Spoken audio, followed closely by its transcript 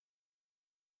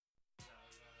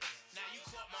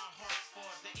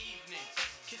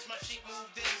sheet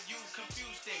moved in, you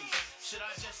confuse things. Should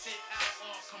I just sit out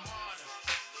or come harder?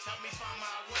 Help me find my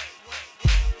way.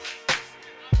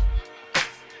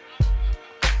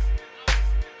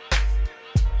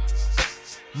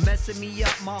 Messing me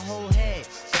up my whole head,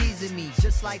 teasing me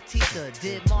just like Tita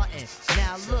did Martin.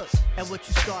 Now look at what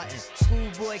you starting.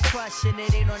 Schoolboy crushing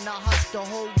it ain't on the hush, the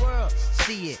whole world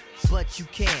see it, but you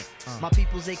can't. My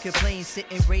peoples they complain, sit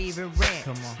and rave and rant.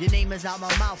 Your name is out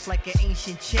my mouth like an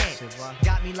ancient chant.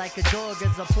 Got me like a dog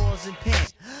as I pause and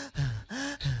pant.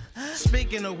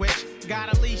 Speaking of which,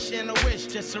 got a leash and a wish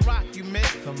just to rock you,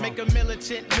 miss. Make a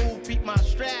militant move, beat my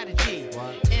strategy.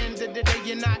 End of the day,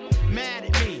 you're not mad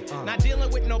at me. Not dealing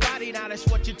with nobody, now that's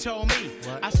what you told me.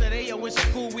 I said, hey, yo, it's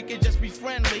cool, we can just be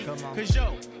friendly. Cause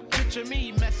yo, picture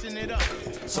me messing it up.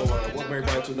 So, welcome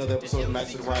everybody to another episode of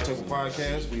Knights of the Round Table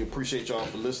Podcast. We appreciate y'all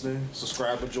for listening,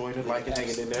 subscribing, joining, liking,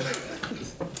 hanging in there.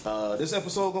 This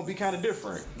episode gonna be kind of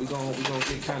different. We gonna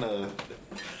get kind of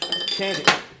candid.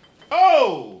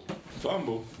 Oh!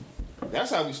 Fumble. That's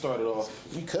how we started off.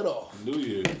 We cut off. New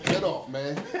Year. Cut off,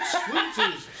 man. Sweet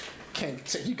Jesus. Can't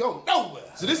take you go nowhere.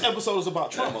 So this episode is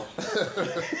about trauma.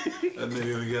 That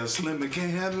nigga got slim and can't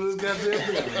handle this goddamn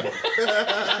thing.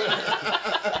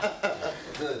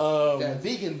 That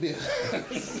vegan beer.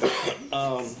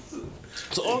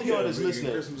 So all y'all that's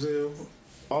listening,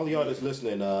 all y'all that's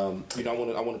listening, you know,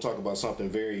 I want to talk about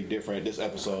something very different this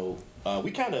episode.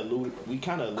 We kind of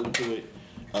allude to it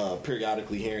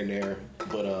periodically here and there,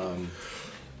 but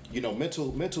you know,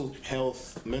 mental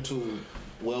health, mental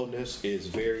wellness is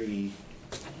very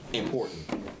important.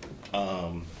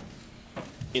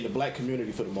 In the black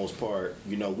community, for the most part,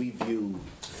 you know, we view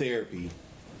therapy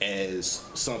as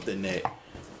something that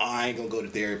I ain't gonna go to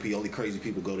therapy. Only crazy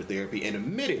people go to therapy. And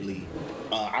admittedly,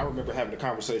 I remember having a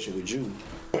conversation with you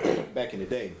back in the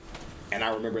day, and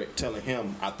I remember telling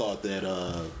him I thought that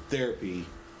therapy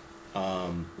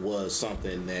was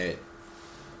something that,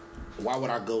 why would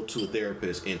I go to a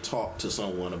therapist and talk to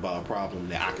someone about a problem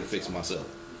that I can fix myself?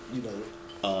 You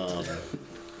know.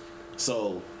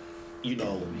 So, you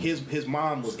know, his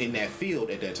mom was in that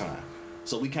field at that time.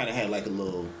 So we kind of had like a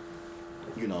little,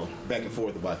 you know, back and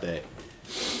forth about that.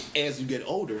 As you get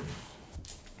older,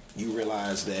 you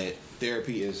realize that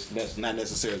therapy that's not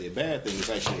necessarily a bad thing. It's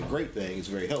actually a great thing. It's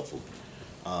very helpful.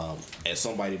 As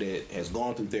somebody that has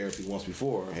gone through therapy once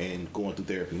before and going through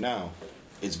therapy now,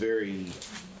 it's very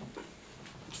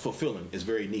fulfilling. It's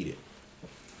very needed.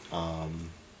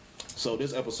 So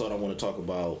this episode I want to talk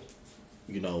about,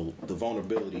 you know, the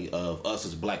vulnerability of us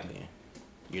as black men.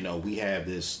 You know, we have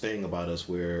this thing about us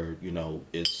where, you know,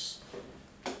 it's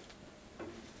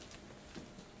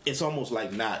almost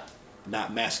like not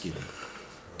masculine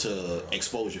to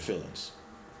expose your feelings,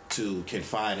 to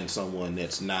confide in someone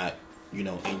that's not, you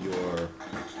know, in your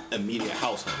immediate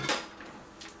household.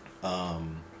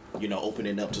 You know,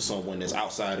 opening up to someone that's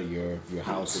outside of your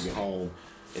house or your home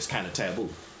is kind of taboo.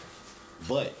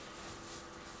 But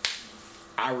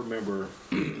I remember,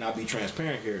 and I'll be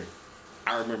transparent here,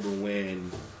 I remember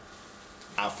when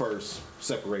I first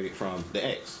separated from the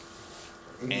ex.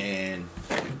 And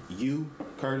you,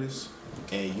 Curtis,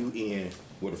 and you, Ian,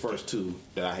 were the first two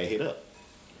that I had hit up.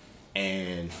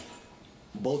 And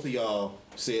both of y'all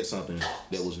said something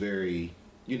that was very,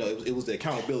 you know, it was the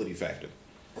accountability factor,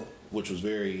 which was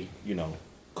very, you know,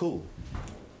 cool.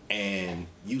 And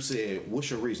you said,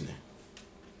 what's your reasoning?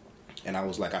 And I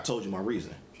was like, I told you my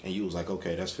reason. And you was like,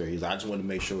 okay, that's fair. He's like, I just wanted to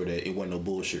make sure that it wasn't no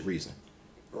bullshit reason.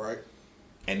 Right.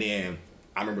 And then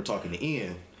I remember talking to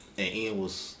Ian, and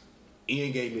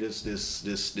Ian gave me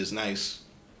this nice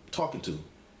talking to.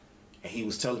 And he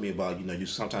was telling me about, you know,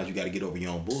 sometimes you got to get over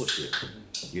your own bullshit,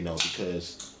 you know,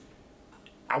 because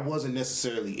I wasn't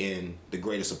necessarily in the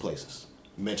greatest of places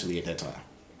mentally at that time.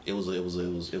 It was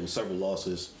several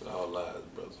losses. All lies,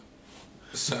 brother.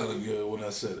 It sounded good when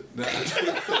I said it.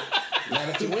 Now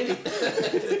that you win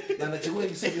it. Now that you win,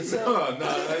 you say yourself. No,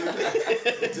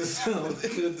 it just sounds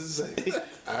good to say.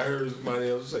 I heard somebody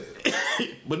else say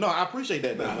it. But no, I appreciate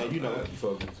that, man. You know,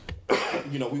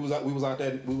 you know, we was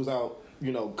out,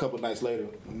 you know, a couple nights later.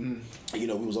 You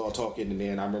know, we was all talking, and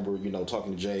then I remember, you know,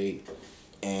 talking to Jade,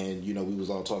 and you know, we was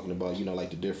all talking about, you know,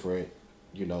 like the different,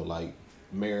 you know, like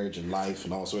marriage and life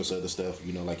and all sorts of other stuff.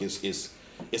 You know, like it's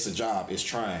a job, it's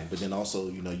trying, but then also,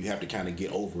 you know, you have to kind of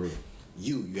get over it.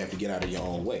 You have to get out of your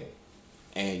own way.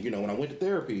 And you know, when I went to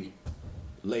therapy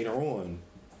later on,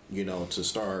 you know, to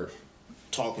start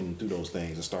talking through those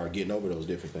things and start getting over those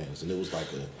different things, and it was like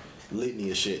a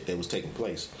litany of shit that was taking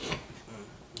place.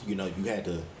 You know, you had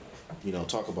to, you know,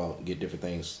 talk about and get different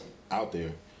things out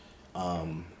there.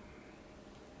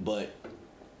 But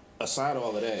aside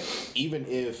all of that, even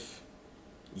if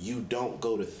you don't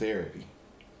go to therapy,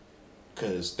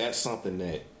 because that's something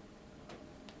that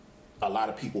a lot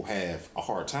of people have a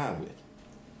hard time with.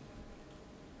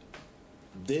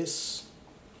 This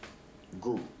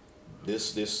group,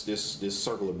 this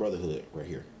circle of brotherhood right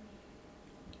here,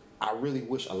 I really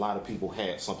wish a lot of people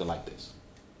had something like this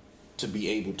to be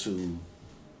able to,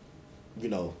 you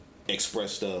know,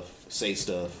 express stuff, say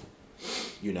stuff,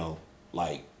 you know,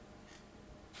 like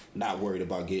not worried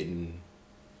about getting,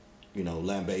 you know,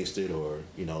 lambasted or,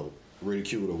 you know,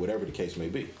 ridiculed or whatever the case may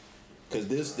be. Because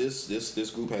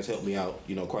this group has helped me out,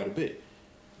 you know, quite a bit.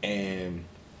 And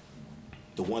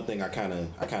the one thing I kind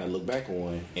of look back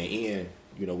on, and Ian,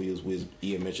 you know,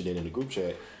 Ian mentioned it in the group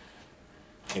chat,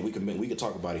 and we could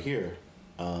talk about it here.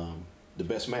 The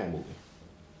Best Man movie.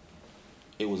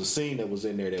 It was a scene that was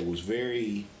in there that was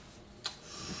very.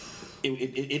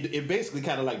 It basically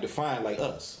kind of like defined like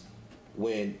us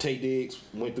when Taye Diggs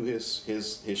went through his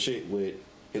shit with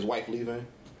his wife leaving,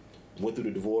 went through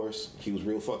the divorce. He was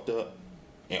real fucked up,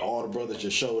 and all the brothers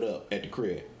just showed up at the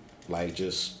crib, like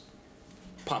just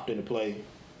popped into play.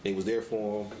 They was there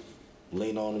for him,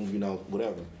 leaned on him, you know,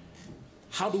 whatever.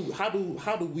 How do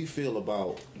we feel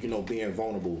about, you know, being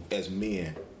vulnerable as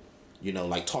men? You know,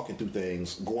 like talking through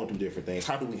things, going through different things.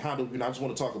 How do you know, I just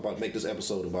want to talk about, make this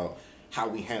episode about how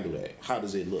we handle that. How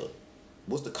does it look?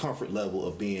 What's the comfort level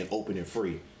of being open and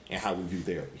free, and how we view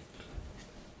therapy?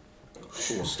 Who wants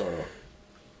to start off?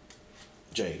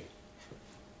 Jay.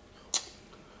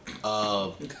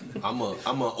 I'm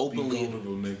gonna openly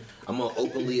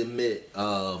admit,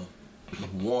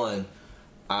 one,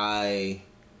 I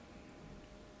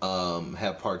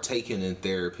have partaken in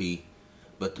therapy,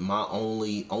 but my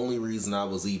only reason I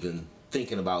was even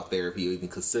thinking about therapy or even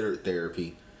considered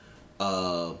therapy,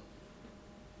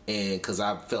 and because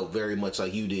I felt very much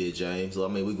like you did, James. I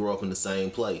mean, we grew up in the same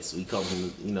place. We come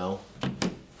from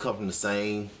the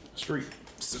same Street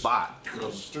spot.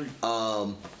 Across the street.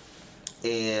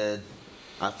 And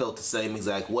I felt the same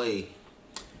exact way.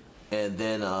 And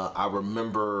then I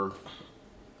remember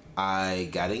I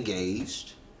got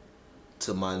engaged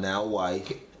to my now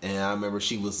wife, and I remember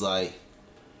she was like,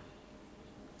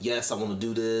 yes, I want to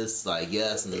do this, like,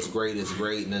 yes, and it's great,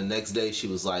 and then the next day she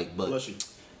was like, but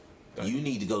you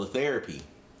need to go to therapy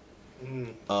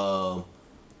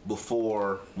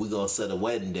before we gonna set a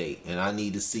wedding date, and I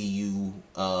need to see you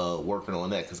working on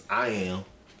that, because I am,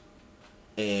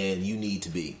 and you need to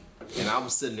be. And I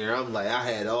was sitting there, I'm like, I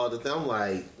had all the thing, I'm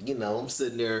like, you know, I'm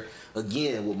sitting there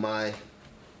again with my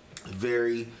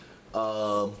very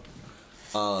geriatric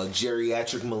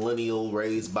millennial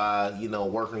raised by, you know,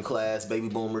 working class baby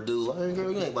boomer dude. Like,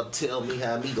 girl, you ain't about to tell me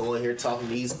how me going here talking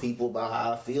to these people about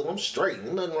how I feel. I'm straight.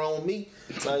 Ain't nothing wrong with me.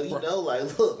 Like, you know,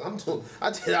 like, look,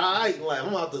 I did all right. Like,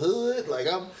 I'm out the hood. Like,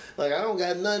 I don't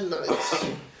got nothing.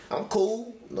 I'm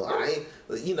cool. No, I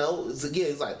ain't, you know, it's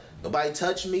like, nobody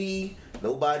touched me.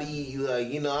 Nobody, like,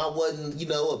 you know, I wasn't, you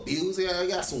know, abused. Yeah, I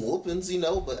got some whoopings, you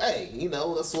know, but hey, you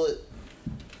know, that's what.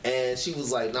 And she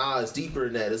was like, nah, it's deeper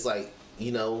than that. It's like,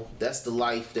 you know, that's the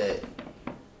life that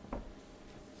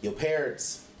your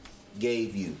parents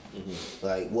gave you. Mm-hmm.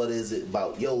 Like, what is it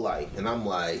about your life? And I'm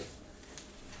like,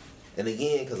 and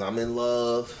again, because I'm in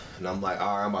love, and I'm like,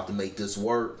 all right, I'm about to make this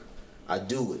work. I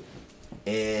do it.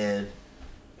 And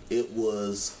it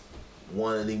was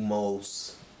one of the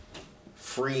most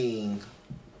freeing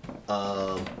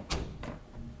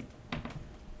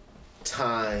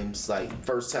times, like,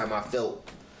 first time I felt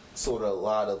sort of a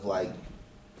lot of, like,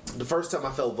 the first time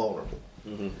I felt vulnerable.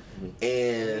 Mm-hmm.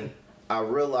 And I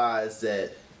realized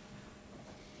that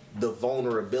the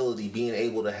vulnerability, being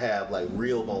able to have, like,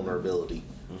 real vulnerability,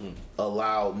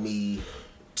 allowed me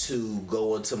to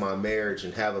go into my marriage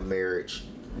and have a marriage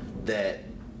that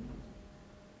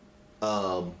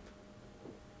I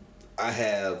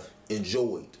have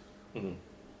enjoyed. Mm-hmm.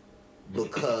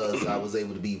 Because I was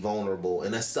able to be vulnerable,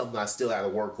 and that's something I still had to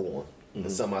work on. Mm-hmm.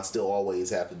 And something I still always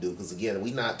have to do, because again,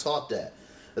 we not taught that,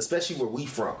 especially where we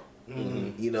from.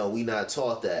 Mm-hmm. You know, we not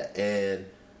taught that. And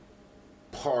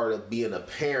part of being a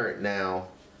parent now,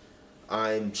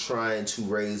 I'm trying to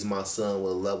raise my son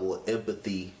with a level of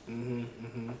empathy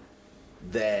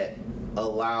that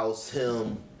allows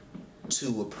him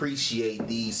to appreciate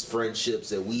these friendships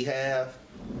that we have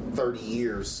 30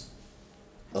 years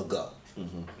ago.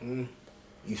 Mm-hmm.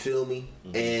 You feel me?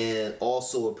 Mm-hmm. And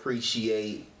also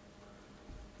appreciate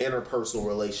interpersonal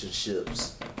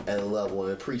relationships at a level,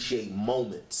 and appreciate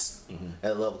moments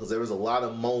at a level, because there was a lot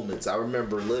of moments. I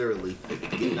remember literally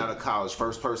getting out of college,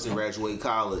 first person to graduate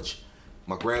college,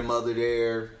 my grandmother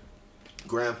there,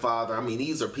 grandfather. I mean,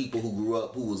 these are people who grew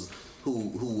up, who was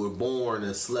who were born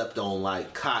and slept on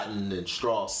like cotton and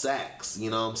straw sacks,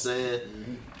 you know what I'm saying?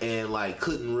 And like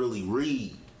couldn't really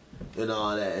read and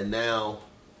all that. And now,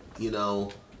 you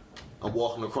know, I'm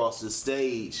walking across this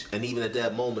stage, and even at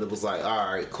that moment, it was like,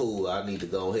 all right, cool, I need to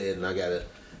go ahead and I gotta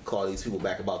call these people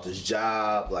back about this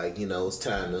job. Like, you know, it's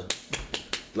time to.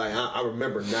 Like, I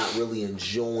remember not really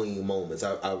enjoying moments.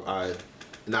 I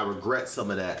regret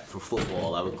some of that for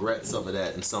football. I regret some of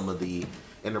that in some of the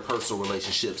interpersonal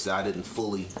relationships that I didn't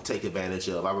fully take advantage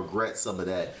of. I regret some of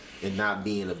that in not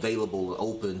being available and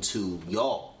open to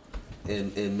y'all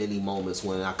in many moments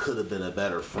when I could have been a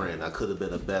better friend. I could have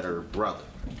been a better brother.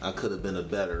 I could have been a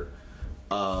better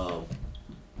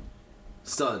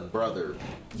son, brother,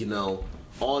 you know,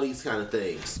 all these kind of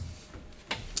things.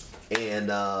 And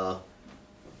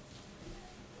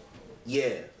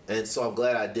yeah, and so I'm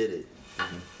glad I did it.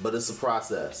 But it's a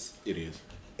process. It is.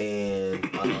 And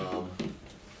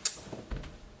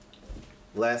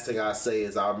last thing I say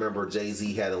is I remember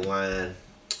Jay-Z had a line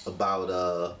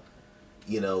about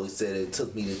you know, he said it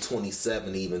took me to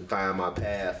 27 to even find my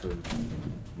path, and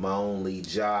my only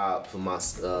job for my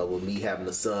with me having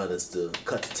a son is to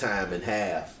cut the time in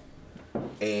half.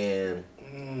 And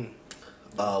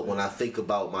when I think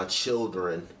about my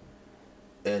children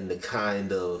and the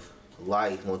kind of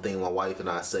life, one thing my wife and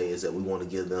I say is that we want to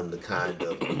give them the kind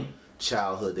of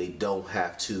childhood they don't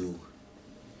have to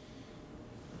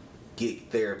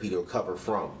get therapy to recover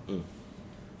from.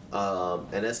 And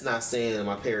that's not saying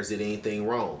my parents did anything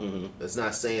wrong. That's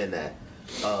not saying that.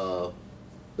 But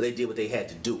they did what they had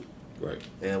to do. Right.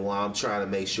 And what I'm trying to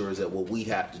make sure is that what we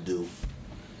have to do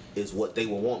is what they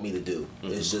will want me to do.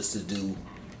 Is just to do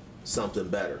something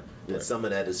better. Right. And some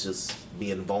of that is just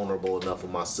being vulnerable enough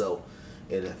with myself.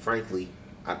 And frankly,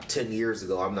 10 years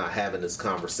ago, I'm not having this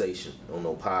conversation on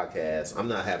no podcast. I'm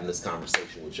not having this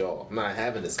conversation with y'all. I'm not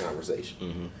having this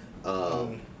conversation.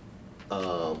 Because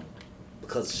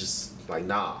it's just like,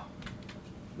 nah,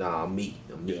 I'm me.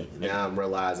 Yeah. And now I'm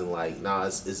realizing like, nah,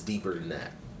 it's deeper than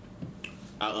that.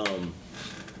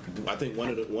 I think one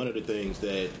of the things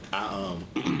that I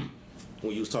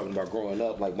when you was talking about growing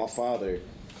up, like my father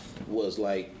was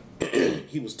like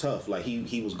he was tough, like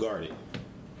he was guarded,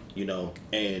 you know,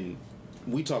 and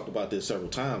we talked about this several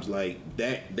times, like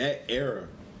that era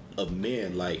of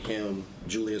men like him,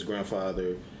 Julia's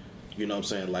grandfather, you know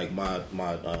what I'm saying, like my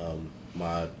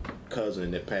cousin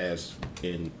that passed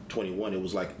in 21, it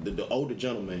was like the older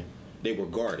gentlemen, they were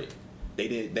guarded. They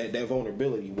didn't that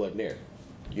vulnerability wasn't there.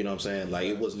 You know what I'm saying? Like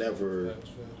it was never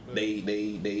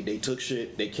they took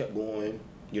shit, they kept going,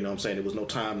 you know what I'm saying? There was no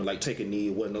time to like take a knee,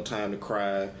 it wasn't no time to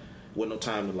cry, wasn't no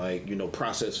time to like, you know,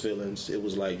 process feelings. It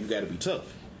was like you gotta be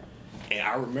tough. And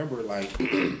I remember like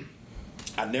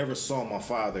I never saw my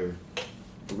father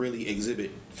really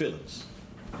exhibit feelings.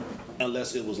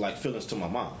 Unless it was like feelings to my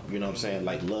mom, you know what I'm saying?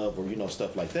 Like love or, you know,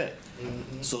 stuff like that.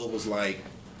 So it was like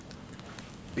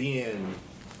being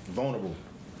vulnerable,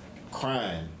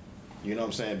 crying, you know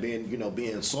what I'm saying?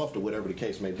 Being soft or whatever the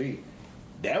case may be.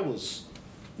 That was,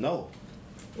 no.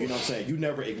 You know what I'm saying? You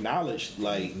never acknowledged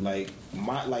and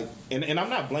I'm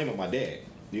not blaming my dad,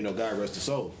 you know, God rest his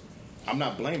soul. I'm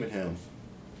not blaming him,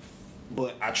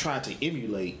 but I tried to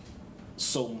emulate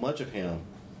so much of him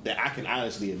that I can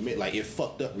honestly admit, like, it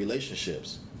fucked up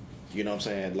relationships. You know what I'm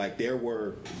saying? Like, there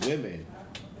were women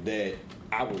that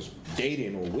I was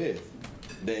dating or with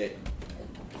that,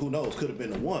 who knows, could have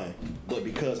been the one, but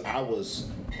because I was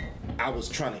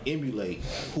trying to emulate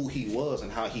who he was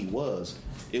and how he was,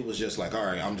 it was just like, all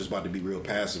right, I'm just about to be real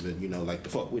passive and, you know, like, the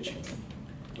fuck with you.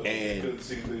 But and couldn't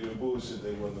see through your bullshit,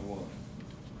 they wasn't the one.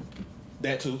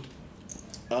 That too.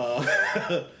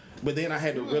 But then I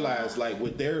had to realize, like,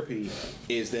 with therapy,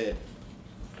 is that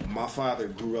my father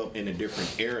grew up in a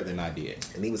different era than I did,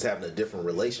 and he was having a different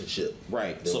relationship.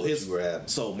 Right.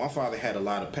 So my father had a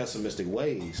lot of pessimistic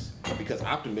ways because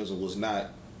optimism was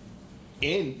not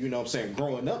in. You know what I'm saying?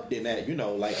 Growing up in that, you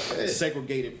know, like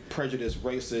segregated, prejudiced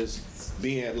races,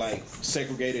 being like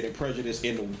segregated and prejudiced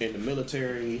in the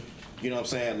military. You know what I'm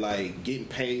saying? Like getting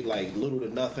paid like little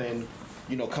to nothing.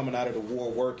 You know, coming out of the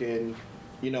war working.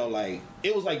 You know, like,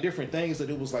 it was like different things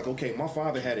that it was like, okay, my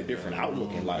father had a different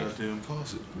outlook in life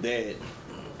that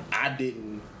I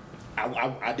didn't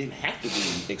have to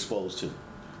be exposed to.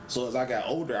 So as I got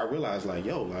older, I realized, like,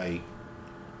 yo, like,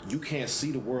 you can't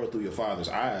see the world through your father's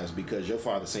eyes because your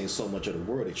father's seen so much of the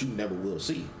world that you never will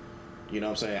see. You know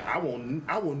what I'm saying?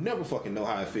 I will never fucking know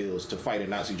how it feels to fight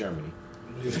in Nazi Germany.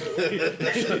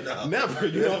 Never,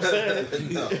 you know what I'm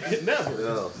saying? No. Never.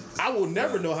 No. I will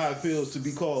never know how it feels to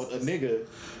be called a nigga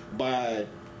by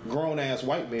grown ass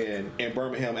white men in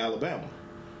Birmingham, Alabama.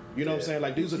 You know what I'm saying?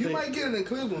 Like these are You things. might get it in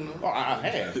Cleveland, though. Oh, I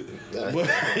have, but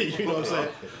you know what I'm saying.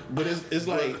 But it's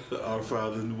like Our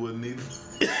father wouldn't either.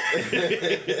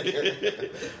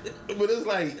 but it's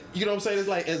like, you know what I'm saying. It's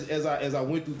like as I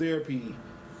went through therapy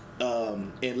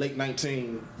in late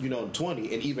 20,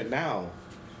 and even now,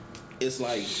 it's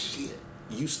like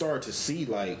you start to see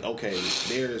like, okay,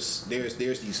 there's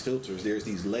these filters, there's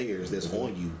these layers that's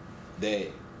on you that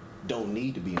don't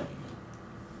need to be on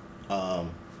you.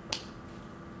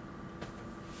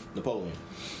 Napoleon.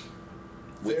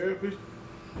 Therapy.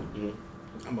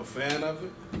 I'm a fan of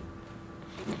it.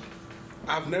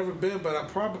 I've never been, but I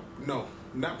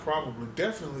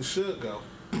definitely should go.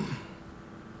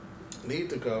 Need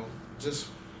to go, just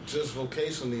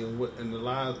vocationally in the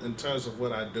line in terms of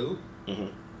what I do.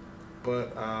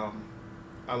 But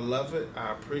I love it.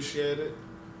 I appreciate it,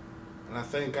 and I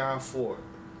thank God for it.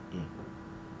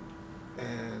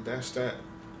 And that's that.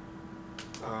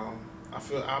 I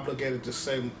feel obligated to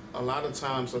say a lot of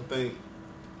times I think,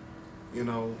 we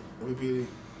be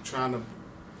trying to,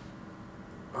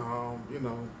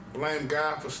 blame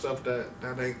God for stuff that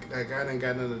God ain't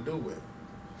got nothing to do with.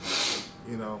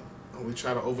 And we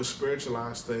try to over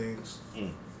spiritualize things.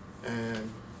 And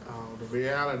the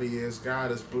reality is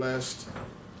God has blessed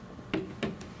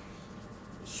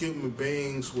human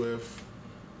beings with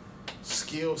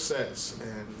skill sets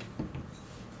and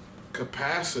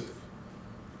capacity.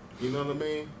 You know what I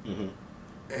mean?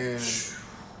 And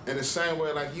in the same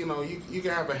way, like, you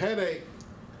can have a headache.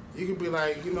 You can be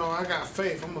like, I got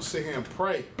faith. I'm going to sit here and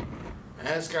pray and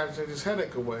ask God to take this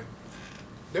headache away.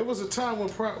 There was a time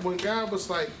when God was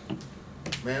like,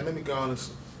 man, let me go on and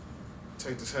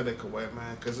take this headache away,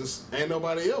 man, because it's ain't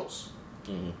nobody else.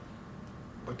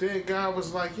 But then God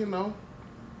was like, I'm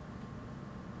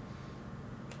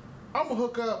going to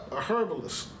hook up a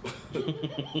herbalist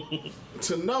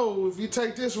to know if you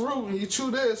take this root and you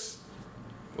chew this,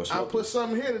 I'll put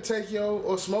something here to take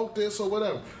or smoke this or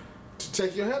whatever, to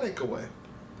take your headache away.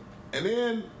 And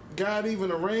then God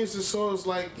even arranged it so it's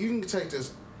like you can take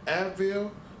this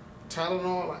Advil,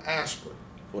 Tylenol, or aspirin.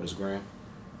 What is gram?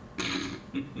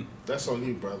 That's on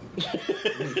you, brother. He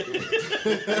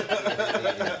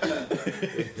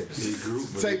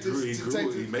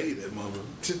made that mother.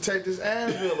 To take this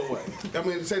Advil away. I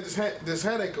mean, to take this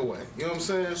headache away. You know what I'm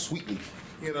saying? Sweetly.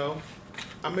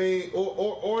 I mean,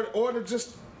 or to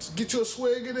just get you a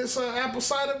swig of this apple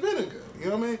cider vinegar. You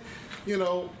know what I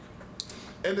mean?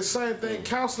 And the same thing,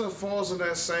 counseling falls in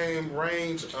that same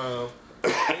range of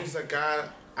things that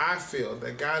I feel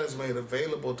that God has made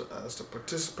available to us to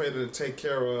participate in and take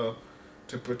care of,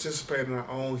 to participate in our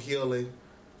own healing,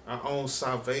 our own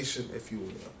salvation, if you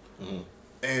will.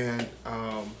 And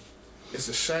it's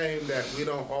a shame that we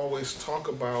don't always talk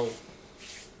about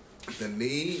the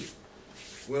need.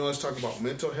 We don't always talk about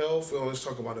mental health. We don't always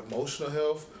talk about emotional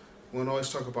health. We don't always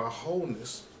talk about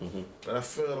wholeness. But I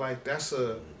feel like that's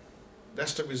the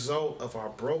result of our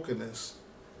brokenness.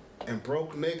 And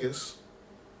broke niggas,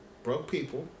 broke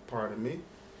people, pardon me,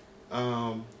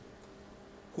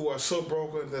 who are so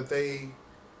broken that they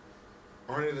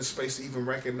aren't in a space to even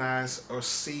recognize or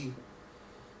see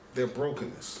their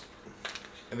brokenness.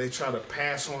 And they try to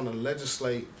pass on and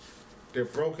legislate their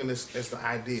brokenness as the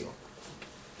ideal. You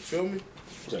feel me?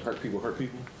 Is that hurt people hurt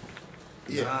people?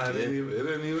 Yeah. Nah, it ain't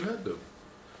even that though.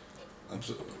 I'm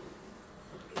so.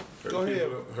 Go ahead.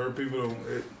 Hurt people don't.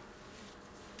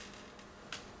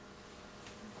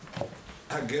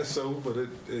 I guess so, but it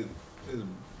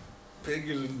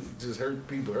bigger than just hurt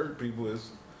people. Hurt people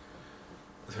is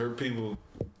hurt people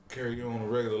carry on a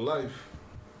regular life.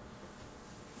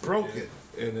 Broken.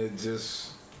 And it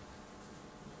just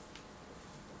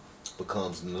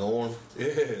becomes the norm. Yeah,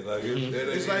 like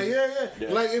it's like yeah.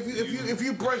 Like if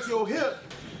you break your hip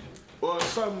or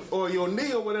something or your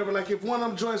knee or whatever, like if one of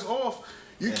them joints off,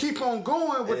 you keep on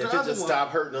going with and the if other it just one. stop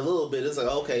hurting a little bit, it's like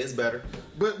okay, it's better.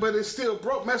 But it's still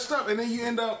messed up, and then you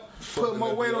end up putting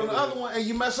more weight on the other one, and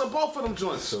you mess up both of them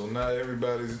joints. So now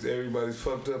everybody's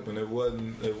fucked up, and it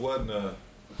wasn't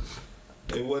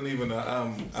even a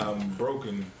I'm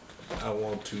broken. I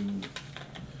want to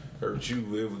hurt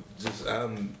you. It was just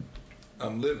I'm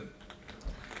living.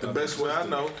 The best way I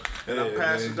know, and I'm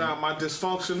passing down my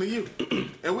dysfunction to you.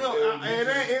 And we don't.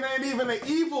 It ain't even an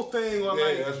evil thing or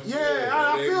I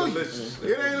feel you.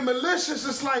 It ain't malicious.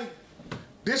 It's like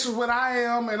this is what I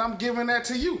am, and I'm giving that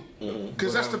to you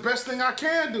because that's the best thing I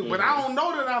can do. But I don't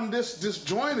know that I'm this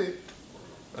disjointed.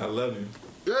 I love you.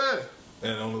 Yeah.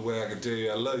 And the only way I can tell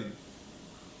you I love you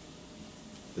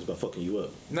is by fucking you up.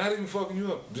 Not even fucking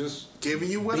you up, just giving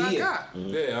you what I got.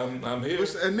 Yeah, I'm here.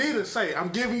 Which Anita say, I'm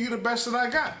giving you the best that I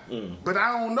got. But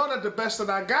I don't know that the best that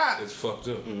I got is fucked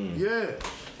up. Yeah.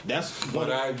 That's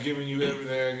but I've given you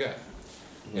everything I got,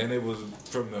 and it was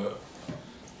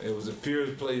the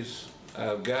purest place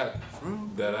I've got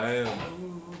that I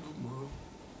am.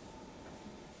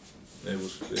 It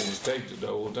was tainted the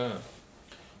whole time.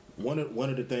 One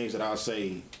of the things that I'll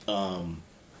say,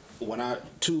 when I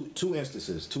two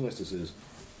instances.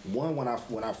 One when I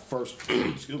first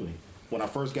when I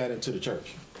first got into the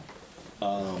church,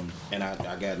 and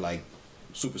I got like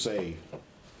super saved,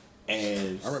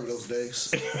 and I remember those days.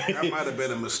 That might have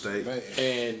been a mistake.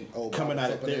 and coming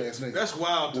out of there. That's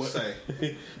wild to say.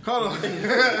 Hold on. Yo,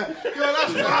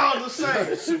 that's wild to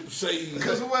say. Super saved.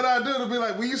 Because what I do to be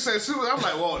like, when you say super, I'm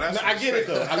like, whoa, that's No, I get it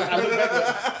though. I look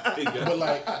back, but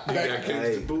like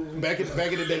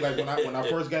back in the day, like when I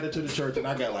first got into the church and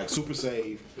I got like super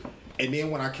saved, and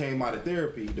then when I came out of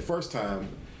therapy the first time,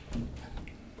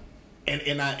 and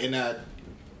you know,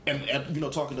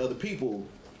 talking to other people,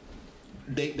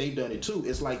 they done it too.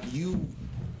 It's like you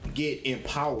get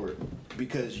empowered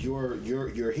because you're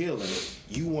healing.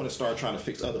 You want to start trying to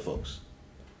fix other folks.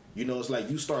 You know, it's like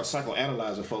you start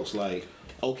psychoanalyzing folks. Like,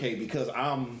 okay, because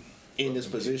I'm in this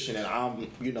position and I'm,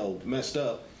 you know, messed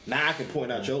up. Now I can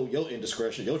point out your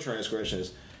indiscretion, your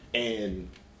transgressions, and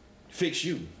fix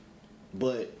you.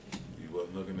 But he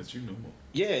wasn't looking at you no more.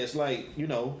 yeah, it's like, you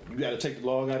know, you got to take the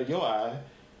log out of your eye.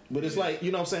 But it's like,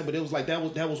 you know what I'm saying? But it was like that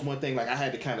was one thing like I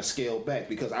had to kind of scale back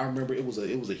because I remember it was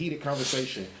a heated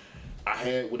conversation I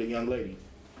had with a young lady.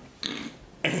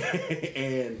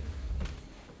 And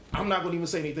I'm not going to even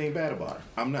say anything bad about her.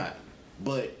 I'm not.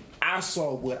 But I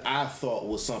saw what I thought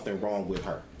was something wrong with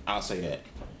her. I'll say that.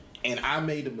 And I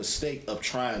made the mistake of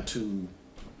trying to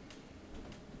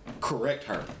correct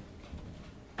her.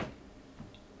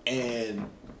 And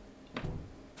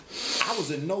I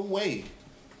was in no way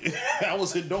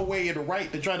in the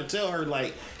right to try to tell her,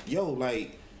 like, yo,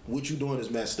 like, what you doing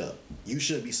is messed up. You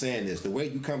shouldn't be saying this. The way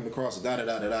you coming across is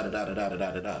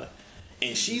da-da-da-da-da-da-da-da-da-da-da.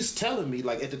 And she's telling me,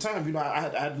 like, at the time, you know, I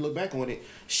had to look back on it.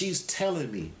 She's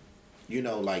telling me, you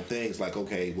know, like, things like,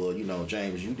 okay, well, you know,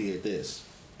 James, you did this.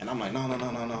 And I'm like, no,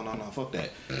 fuck that.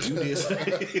 You did,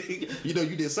 you know,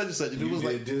 you did such and such. And You it was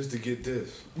did like, this to get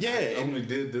this. yeah. I only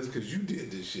did this because you did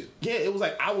this shit. Yeah, it was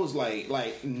like I was like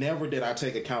never did I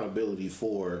take accountability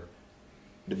for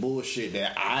the bullshit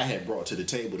that I had brought to the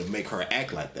table to make her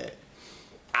act like that.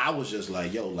 I was just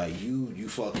like, yo, like you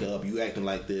fucked up, you acting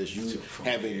like this, you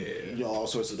having you know all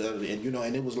sorts of other, and you know,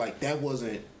 and it was like that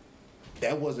wasn't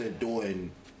doing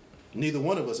neither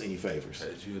one of us any favors.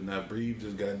 Had you had not breathed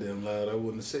this goddamn loud, I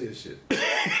wouldn't have said shit.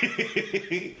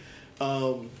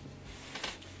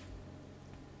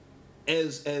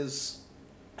 As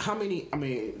how many? I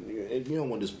mean, you don't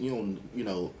want this. You don't. You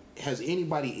know, has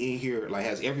anybody in here? Like,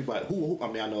 has everybody? Who? I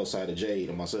mean, I know aside of Jade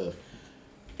and myself,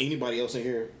 anybody else in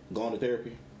here gone to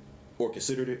therapy, or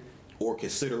considered it, or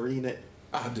considering it?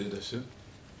 I did that shit.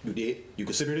 You did? You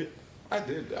considered it? I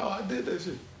did. Oh, I did that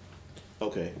shit.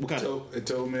 Okay. What kind of? It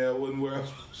told me I wasn't where I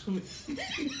was supposed to be.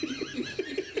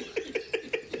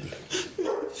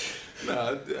 No,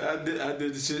 I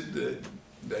did the shit that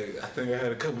I think I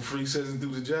had a couple free sessions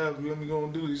through the job. Let me go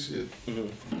and do this shit.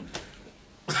 Mm-hmm.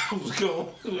 I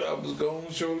was gone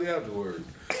shortly afterward.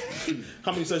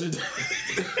 How many sessions?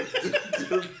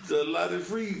 A lot of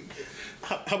free.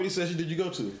 How many sessions did you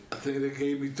go to? I think they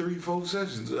gave me 3-4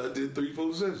 sessions. I did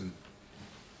 3-4 sessions.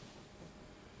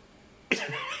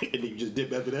 And then you just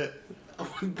dipped after that? I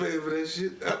wasn't paying for that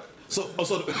shit. So how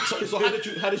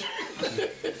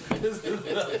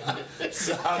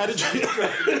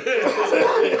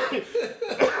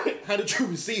did you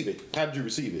receive it? How did you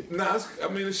receive it? Nah, I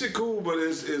mean the shit cool, but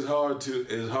it's hard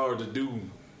to do.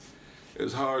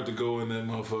 It's hard to go in that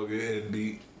motherfucker and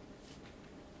be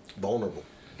Vulnerable.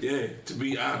 yeah, to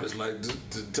be honest, like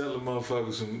to tell a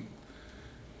motherfucker some.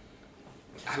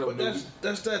 I don't know.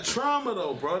 That's that trauma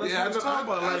though, bro. That's what I'm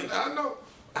talking about. Like,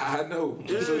 I know.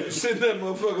 Yeah. So you sit that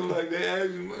motherfucker like they ask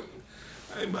you,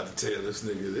 I ain't about to tell this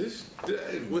nigga this.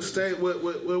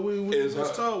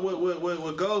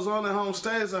 What goes on at home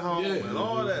stays at home, and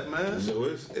all that, man. So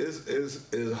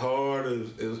it's hard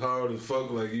as fuck.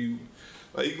 Like you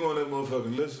go in that motherfucker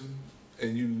and listen,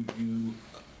 and you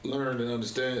learn and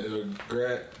understand or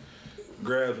grab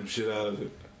some shit out of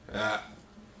it.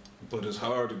 But it's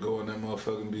hard to go in that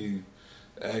motherfucker and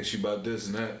ask you about this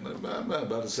and that. I'm not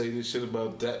about to say this shit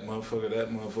about that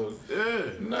motherfucker.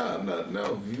 Yeah. Nah, I'm not.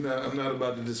 No, I'm not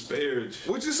about to disparage.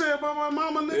 What you say about my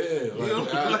mama, nigga? Yeah,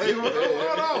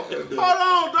 Hold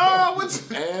on, dog.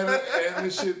 And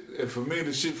the shit. And for me,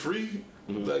 the shit free.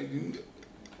 Like, I'm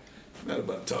not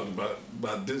about to talk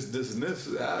about this, and this.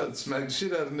 I'd smack the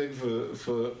shit out of a nigga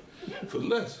for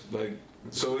less. Like,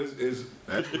 So it's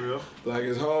That's real. like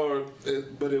it's hard,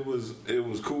 but it was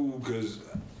cool because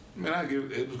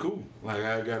it was cool. Like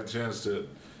I got a chance to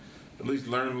at least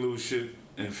learn a little shit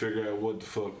and figure out what the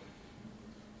fuck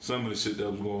some of the shit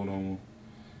that was going on.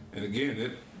 And again,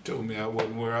 it told me I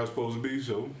wasn't where I was supposed to be.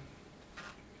 So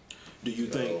Do you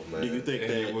think? man. Do you think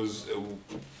and that it was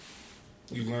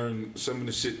you learn some of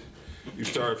the shit. You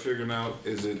start figuring out,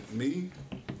 is it me?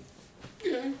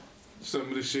 Yeah. Some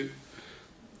of the shit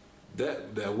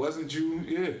that wasn't you.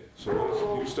 Yeah.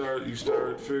 So you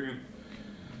start figuring,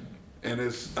 and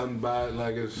it's unbiased.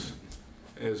 Like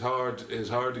it's hard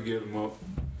to get them up.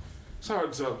 It's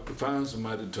hard to find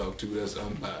somebody to talk to that's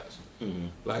unbiased. Mm-hmm.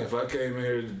 Like if I came in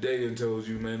here today and told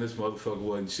you, man, this motherfucker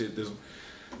wasn't shit. This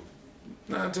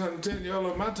 9 times 10, y'all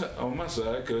on my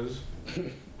side, cause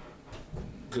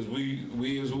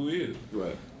we is who we is.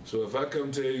 right? So if I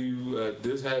come tell you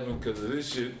this happened because of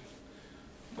this shit,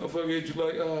 motherfucker hit you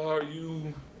like, oh, are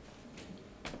you?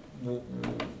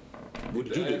 What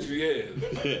did you do? Actually, yeah.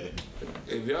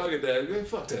 If y'all get that, man,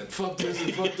 fuck that, fuck this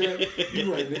and fuck that.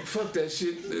 You right, nigga, fuck that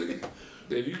shit. Nigga.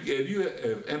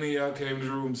 If any of y'all came to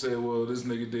the room and said, well, this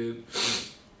nigga did,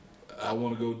 I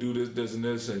want to go do this, and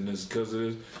this, and this because of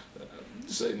this,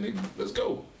 just say, nigga, let's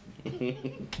go.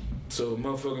 So,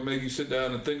 motherfucker, make you sit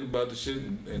down and think about the shit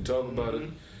and talk about it.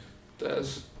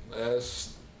 That's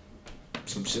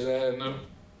some shit I had never.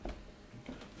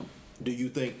 Do you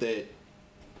think that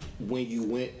when you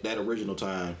went that original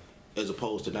time, as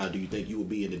opposed to now, do you think you would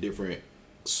be in a different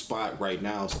spot right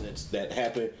now since that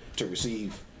happened to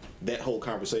receive that whole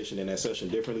conversation in that session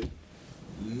differently?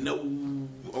 No,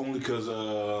 only because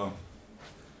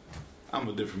I'm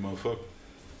a different motherfucker.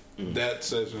 That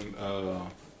session,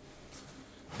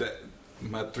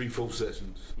 my 3-4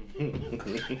 sessions.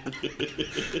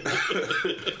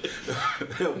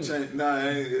 Help change.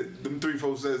 Them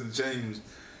 3-4 sessions changed,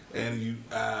 and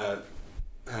I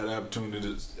had the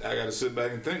opportunity to. I got to sit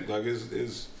back and think. Like it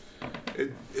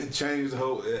changed the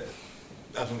whole. It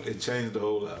changed the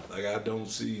whole lot. Like I don't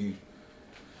see.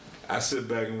 I sit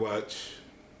back and watch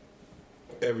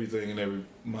everything and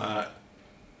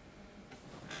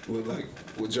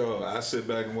with y'all. I sit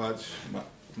back and watch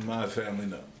my family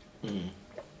now. Mm.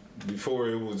 Before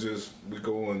it was just we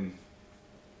going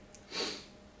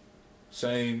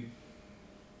same.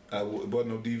 It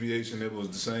wasn't no deviation. It was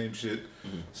the same shit,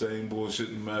 same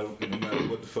bullshit. No matter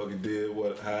what the fuck it did,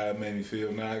 how it made me feel.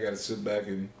 Now I got to sit back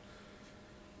and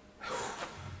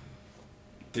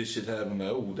this shit happened. Like,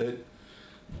 oh,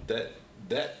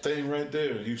 that thing right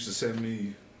there used to send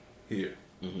me here.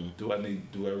 Mm-hmm. Do I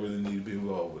really need to be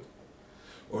involved with it?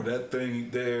 Or that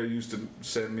thing there used to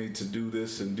send me to do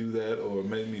this and do that, or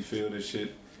make me feel this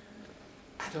shit.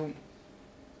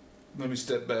 Let me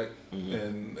step back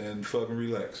and fucking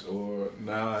relax. Or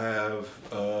now I have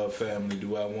a family.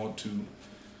 Do I want to?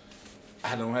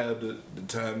 I don't have the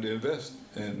time to invest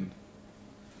in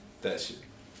that shit.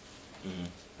 Mm-hmm.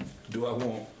 Do I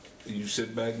want? You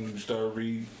sit back and you start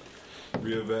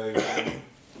reevaluating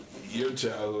your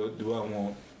childhood. Do I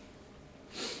want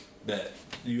that?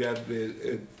 You have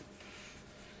to.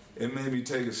 It made me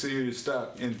take a serious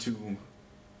stock into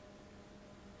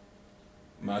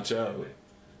my childhood.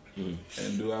 Mm-hmm.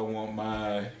 And do I want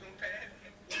my?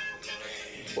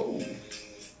 Whoa.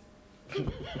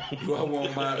 Do I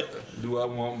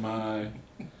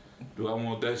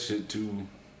want that shit to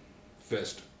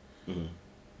fester? Mm-hmm.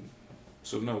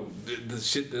 So no, the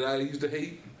shit that I used to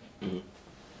hate. Mm-hmm.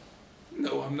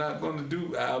 No, I'm not going to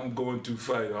do. I'm going to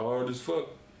fight hard as fuck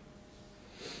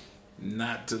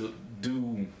not to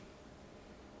do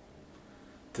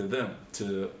to them,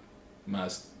 to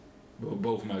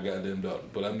both my goddamn daughters.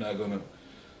 But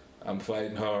I'm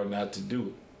fighting hard not to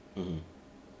do it.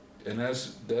 Mm-hmm. And that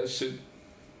shit.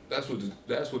 That's what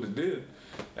it did.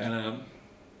 And I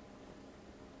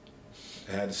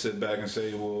had to sit back and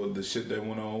say, well, the shit that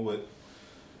went on with,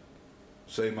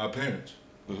 say, my parents.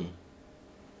 Mm-hmm.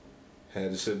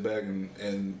 Had to sit back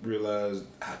and realize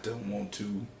I don't want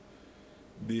to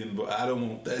be involved. I don't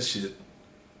want that shit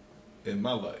in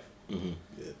my life. Mm-hmm.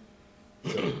 Yeah.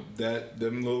 So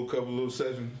them couple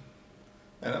sessions,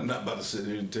 and I'm not about to sit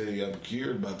here and tell you I'm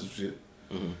cured about this shit.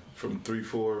 Mm-hmm. From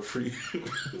 3-4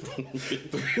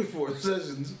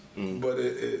 sessions, but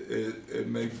it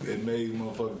made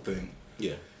motherfucker think.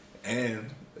 Yeah.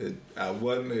 And it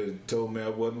told me I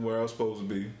wasn't where I was supposed to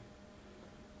be.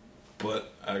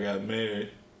 But I got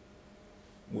married,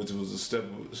 which was a step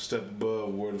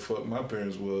above where the fuck my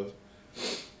parents was.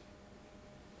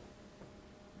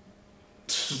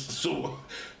 So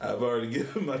I've already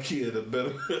given my kid a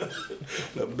better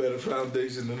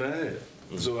foundation than I had.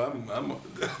 So I'm them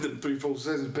 3-4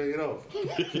 sessions paid off,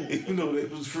 even though they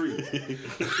was free.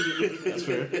 That's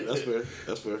fair.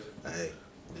 Hey,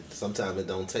 sometimes it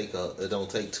don't take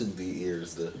 2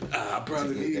 years to. I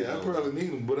probably need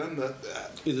them, but I'm not.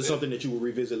 Is it something that you will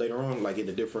revisit later on, like in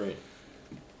a different?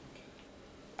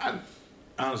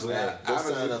 Honestly, Go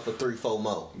sign up for 3-4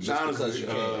 more. Just because you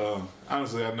can.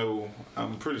 Honestly,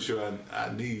 I'm pretty sure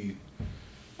I need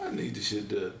the shit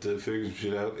to figure some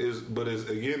shit out.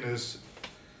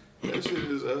 That shit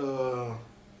is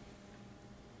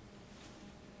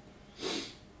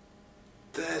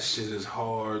that shit is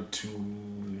hard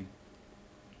to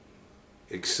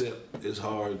accept. It's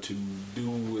hard to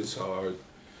do. It's hard.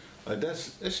 Like that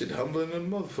shit humbling than a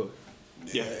motherfucker.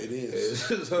 Yeah, it is. It's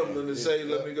just humbling to say,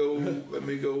 let me go,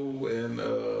 and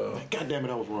God damn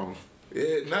it, I was wrong.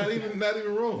 yeah, not even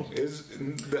wrong. It's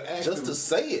the act Just to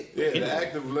say it. yeah, the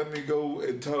act of let me go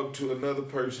and talk to another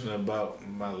person about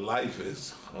my life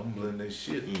is humbling as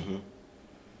shit. Mm-hmm.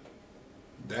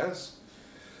 That's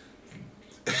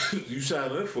you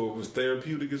signed up for it was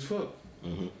therapeutic as fuck.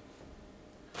 Mm-hmm.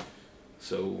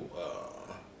 So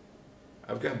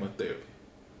I've got my therapy.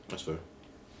 That's fair.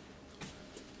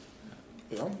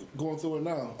 Yeah, I'm going through it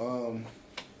now.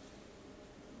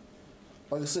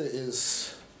 Like I said,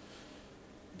 it's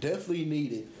definitely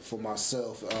needed for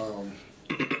myself. For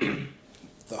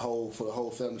the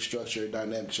whole family structure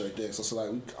dynamics right there. So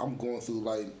like I'm going through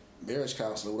like marriage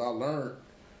counseling. What I learned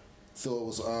through it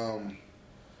was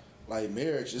like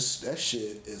marriage. That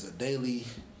shit is a daily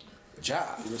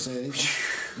job. You know what I'm saying?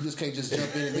 You just can't just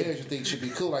jump into marriage and think it should be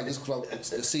cool. Like just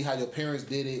to see how your parents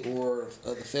did it or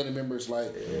other family members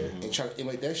and try to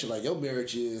emulate that shit. Like your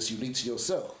marriage is unique to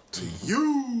yourself. To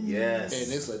you. Yes.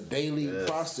 And it's a daily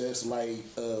process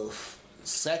of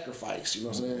sacrifice. You know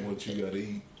what I'm saying? What you gotta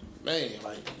eat. Man,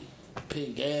 like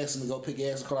pick gas and go pick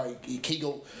gas and car. Like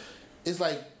Kigo, it's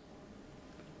like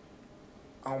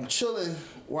I'm chilling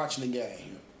watching the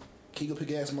game. Kigo pick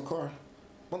gas in my car.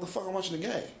 Motherfucker, I'm watching the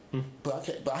game. But I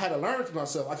can't. But I had to learn for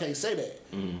myself. I can't say that.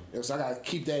 And so I gotta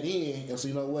keep that in. And so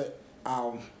you know what?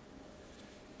 I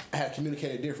had to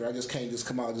communicate it different. I just can't just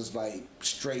come out just like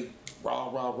straight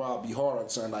raw, be hard or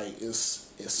something. Like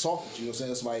it's soft. You know what I'm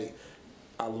saying? It's like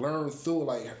I learned through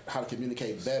like how to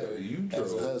communicate better So you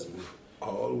as a drove husband.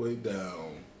 all the way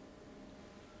down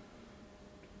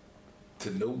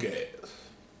to no gas.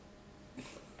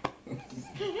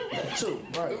 That too,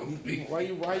 right? Why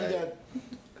you got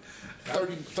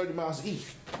 30 miles to eat?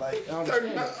 Like I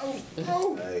understand that.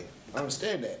 No. Hey, I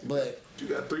understand that, but You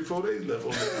got 3-4 days left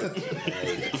on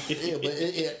that. yeah, but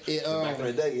it back in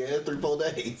the day,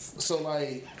 3-4 days. so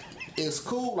like it's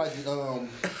cool like to go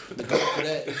for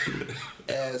that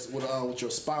as with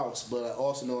your spouse, but I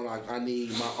also know like I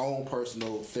need my own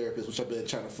personal therapist, which I've been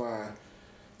trying to find,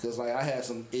 because like I had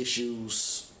some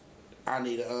issues I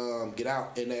need to get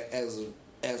out, and that as a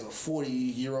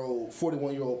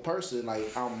 41-year-old person,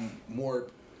 like I'm more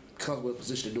comfortable in a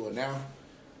position to do it now,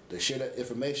 to share that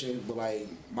information. But like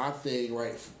my thing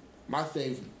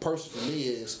personally for me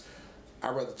is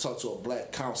I'd rather talk to a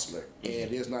black counselor,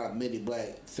 and there's not many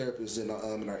black therapists in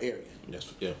our area.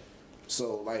 Yes, yeah.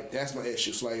 So like that's my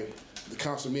issue. So like the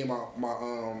counselor me and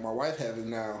my wife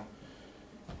having now,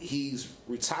 he's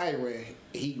retiring.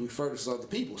 He referred us to other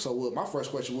people. So my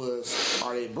first question was,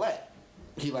 are they black?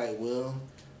 He like, well,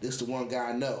 this the one guy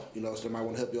I know. You know, so they might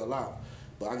want to help you all out.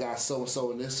 But I got so and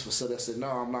so in this facility. I said, no,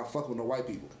 I'm not fucking with no white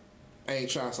people. I ain't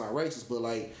trying to sound racist, but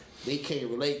like they can't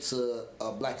relate to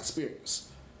a black experience.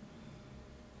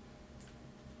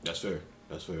 That's fair.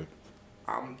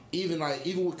 Even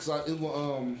because I did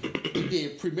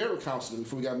premarital counseling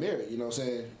before we got married. You know what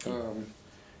I'm saying?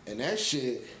 And that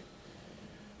shit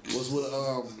was with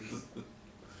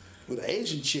an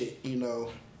Asian chick, you know,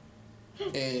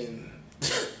 and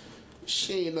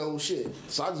she ain't know shit.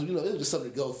 So I just, it was just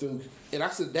something to go through. And I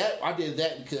said that I did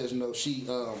that because she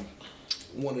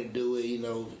wanted to do it.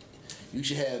 You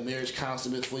should have marriage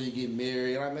counseling before you get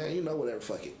married. And I mean, whatever,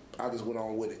 fuck it. I just went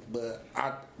on with it. But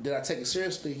did I take it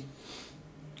seriously?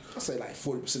 I say like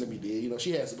 40% of me did.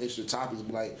 She had some interesting topics,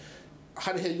 but like,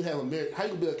 how the hell you have a marriage? How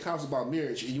you be a counselor about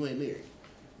marriage and you ain't married?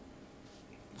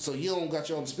 So you don't got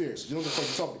your own experience. You don't know what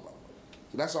you're talking about.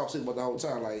 So that's all I'm saying about the whole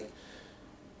time. Like,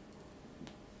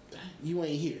 you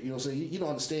ain't here. You know what I'm saying? You don't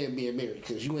understand being married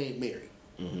because you ain't married.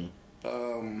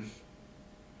 Mm-hmm.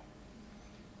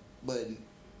 But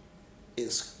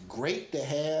it's great to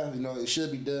have. It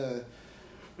should be done.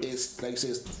 It's like I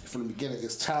said from the beginning.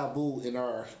 It's taboo in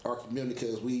our community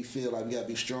because we feel like we gotta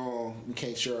be strong. We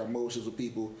can't share our emotions with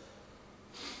people,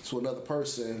 to another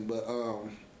person. But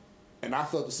and I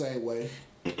felt the same way.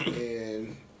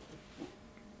 And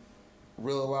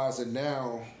realizing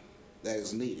now that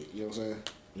it's needed. You know what I'm saying?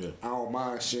 Yeah. I don't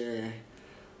mind sharing,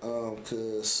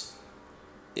 cause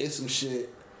it's some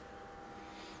shit.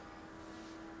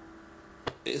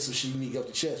 It's some shit you need to get off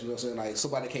the chest. You know what I'm saying? Like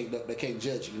somebody that can't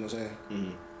judge you. You know what I'm saying?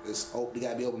 Mm-hmm. It's you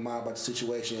gotta be open minded about the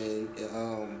situation.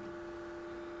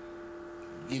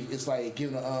 It's like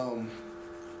giving a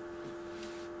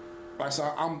Like, so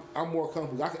I'm more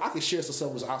comfortable. I can share some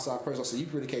stuff with an outside person. I say, you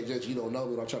really can't judge. You don't know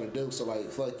what I'm trying to do. So like,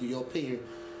 fuck you, your opinion.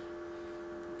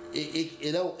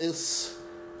 It's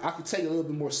I can take it a little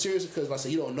bit more seriously because like I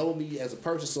said, you don't know me as a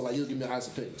person. So like, you'll give me an honest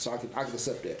opinion. So I can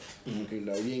accept that. Mm-hmm. You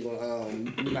know, you ain't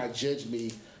gonna you not judge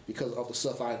me because of the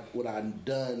stuff what I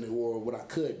done or what I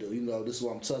could do. You know, this is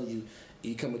what I'm telling you.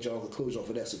 You come at your own conclusion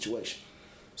for that situation.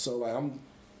 So like, I'm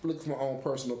looking for my own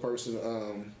personal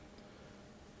person.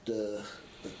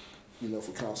 You know,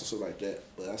 for counsel, stuff like that.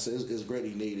 But I said it's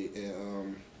greatly needed,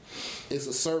 and it's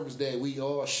a service that we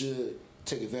all should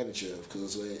take advantage of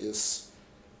because it's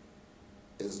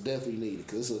definitely needed.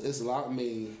 Because it's a lot. I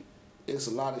mean, it's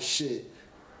a lot of shit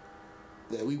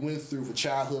that we went through from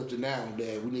childhood to now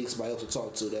that we need somebody else to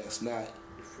talk to. That's not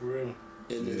for real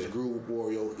in this group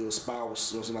or your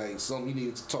spouse or something like something. You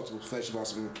need to talk to a professional about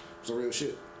some real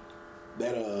shit.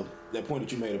 That point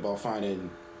that you made about finding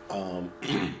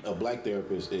a black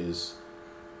therapist is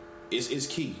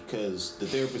key because the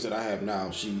therapist that I have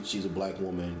now, she's a black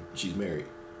woman, she's married,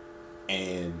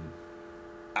 and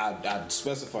I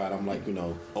specified, I'm like, you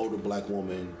know, older black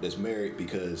woman that's married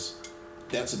because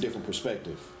that's a different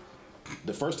perspective.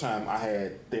 The first time I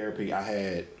had therapy, I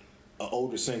had an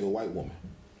older single white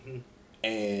woman,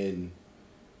 and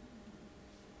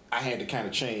I had to kind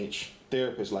of change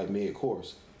therapists like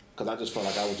mid-course because I just felt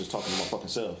like I was just talking to my fucking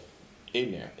self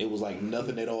in there. It was like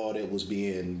nothing at all that was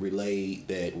being relayed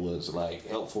that was like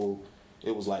helpful.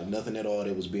 It was like nothing at all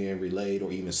that was being relayed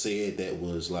or even said that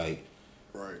was like,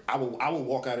 right. I would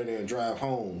walk out of there and drive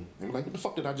home and be like, what the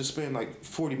fuck did I just spend like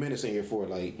 40 minutes in here for?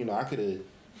 Like, you know, I could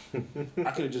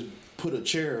have just put a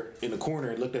chair in the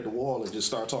corner and looked at the wall and just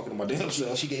started talking to my damn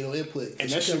self. She gave no input. And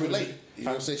she that shit couldn't relate. really- You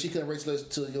know what I'm saying? She couldn't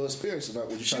relate to your experience about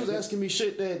what you She was asking me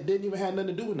shit that didn't even have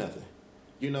nothing to do with nothing.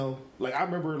 You know? Like, I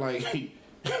remember, like,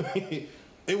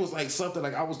 it was like something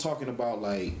like I was talking about,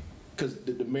 like, because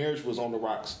the marriage was on the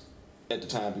rocks at the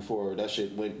time before that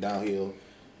shit went downhill.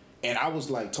 And I was,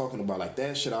 like, talking about, like,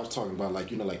 that shit. I was talking about, like,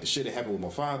 you know, like, the shit that happened with my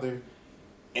father.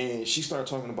 And she started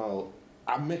talking about,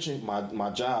 I mentioned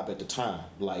my job at the time,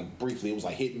 like, briefly. It was,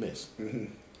 like, hit and miss. Mm-hmm.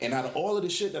 And out of all of the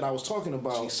shit that I was talking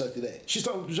about, she sucked at that. She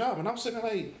started with the job. And I'm sitting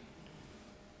there like,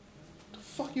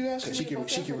 fuck you asking me?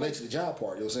 She can relate to the job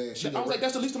part. You know what I'm saying? I was like,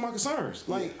 that's the least of my concerns.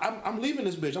 Like, I'm leaving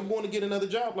this bitch. I'm going to get another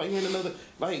job. Like, here another,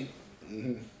 like,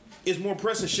 it's more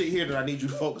pressing shit here that I need you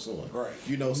to focus on. Right.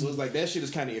 You know, so it's like, that shit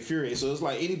is kind of infuriating. So it's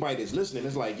like, anybody that's listening,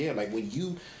 it's like, yeah, like,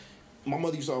 my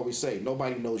mother used to always say,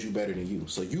 nobody knows you better than you.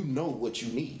 So you know what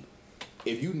you need.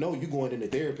 If you know you're going into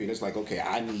therapy and it's like, okay,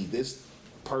 I need this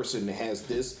person that has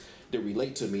this, to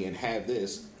relate to me and have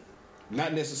this.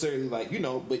 Not necessarily like, you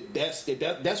know, but that's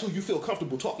who you feel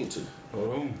comfortable talking to. Hold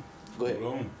on. Go ahead.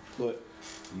 Hold on. Go ahead.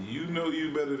 You know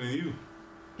you better than you.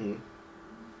 Mm-hmm.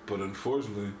 But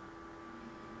unfortunately,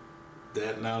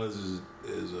 that knowledge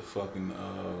is a fucking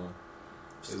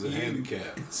is a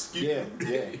handicap. Yeah.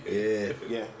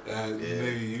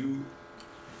 Nigga, you.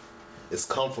 It's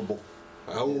comfortable.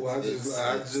 I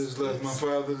just left my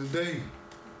father today.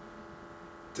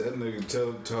 That nigga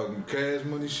talking cash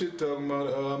money shit, talking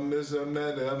about I'm this, I'm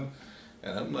that,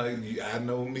 and I'm like, I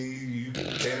know me. You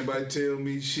can't anybody tell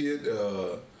me shit.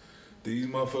 These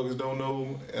motherfuckers don't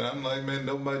know, and I'm like, man,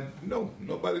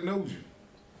 nobody knows you.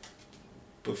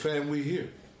 But fam, we here.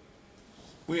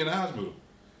 We in the hospital.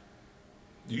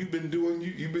 You've been doing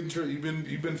you've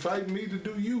been fighting me to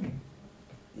do you.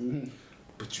 Mm-hmm.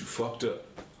 But you fucked up.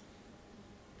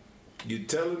 You're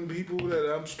telling people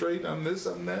that I'm straight, I'm this,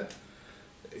 I'm that.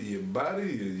 Your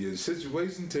body, your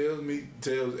situation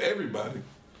tells everybody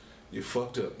you're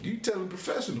fucked up. You telling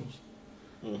professionals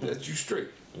that you straight.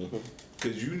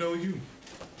 Cause you know you.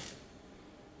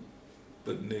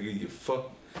 But nigga, you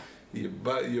fucked.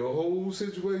 Your whole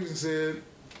situation said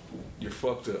you're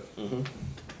fucked up.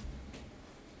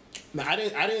 No, I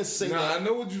didn't say that. I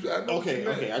know what you. I know okay,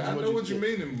 what you okay. I know what you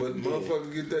meaning, but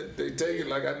motherfuckers get that. They take it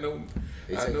like I know.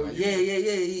 I know you.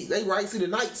 Yeah. They right. See, the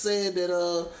Knight said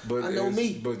that. But I know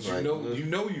me. But you right. you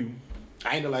know you.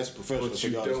 I ain't a licensed professional, But so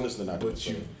you y'all don't. just listening out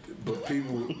there. But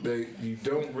people, you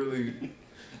don't really.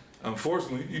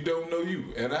 Unfortunately, you don't know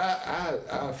you, and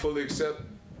I fully accept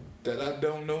that I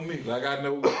don't know me. Like I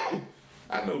know.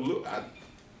 Look.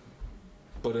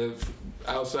 But if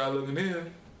outside looking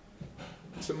in,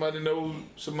 somebody knows.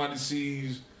 Somebody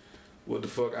sees what the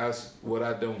fuck what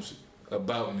I don't see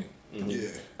about me. Yeah.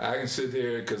 I can sit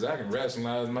there because I can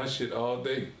rationalize my shit all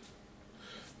day.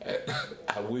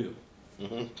 I will.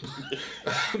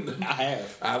 I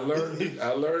have. I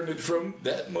learned it from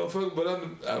that motherfucker, but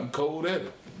I'm cold at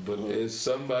it. But it's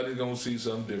somebody gonna see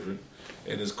something different,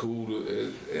 and it's cool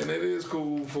and it is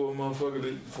cool for a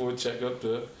motherfucker for a checkup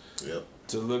to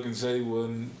look and say, well,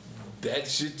 that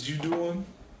shit you doing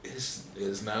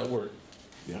is not working.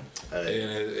 Yeah. And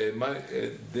it might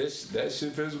that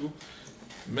shit physical,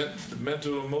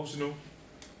 mental, emotional.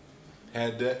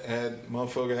 Had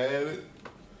motherfucker had it.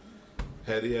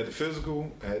 Had he had the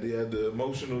physical, had he had the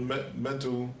emotional,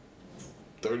 mental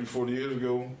 30, 40 years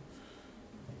ago,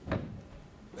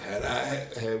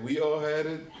 had we all had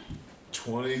it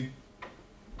 20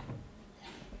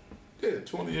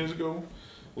 years ago,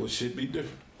 well, shit be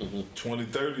different. 20,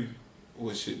 30,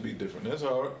 well, shit be different. That's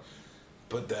hard.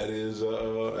 But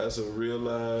that's a real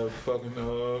life fucking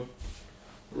real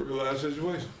life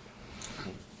situation.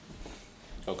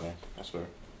 Okay, that's fair.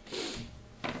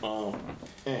 And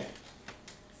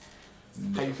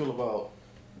how you feel about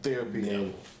therapy?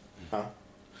 And, huh?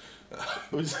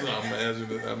 I'm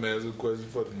answering a question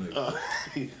for the nigga.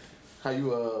 How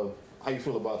you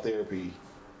feel about therapy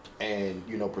and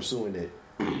pursuing it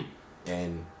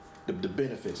and the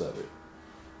benefits of it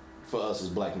for us as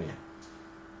black men?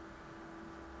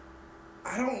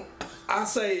 I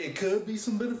say it could be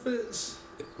some benefits,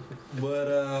 but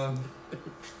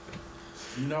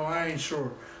I ain't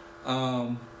sure.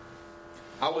 I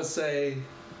would say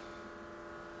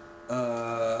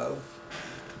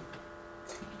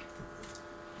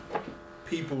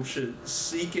people should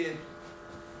seek it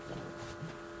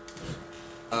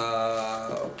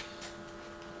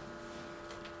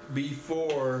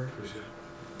before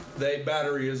their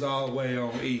battery is all the way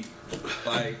on E.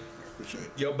 Like,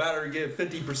 your battery get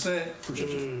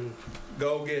 50%.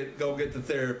 Go get the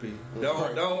therapy.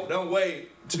 Don't wait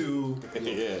to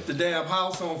the damn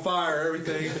house on fire,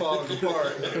 everything falling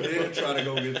apart, and then try to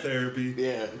go get therapy.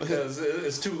 Yeah, because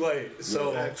it's too late.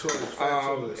 So,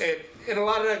 and a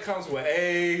lot of that comes with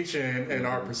age and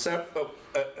our perception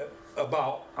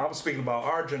about. I'm speaking about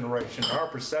our generation, our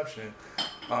perception.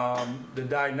 The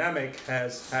dynamic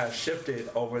has shifted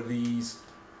over these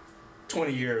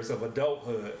 20 years of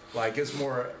adulthood. Like, it's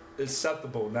more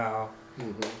acceptable now.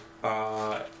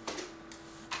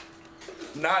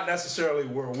 Not necessarily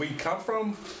where we come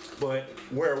from, but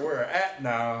where we're at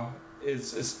now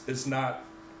is not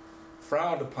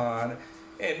frowned upon.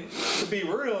 And to be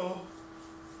real,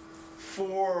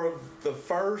 for the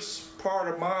first part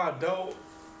of my adulthood,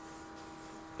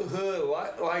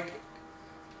 like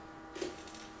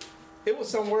it was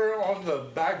somewhere on the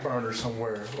back burner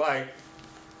somewhere. Like,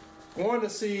 going to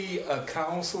see a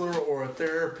counselor or a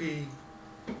therapy,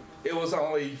 it was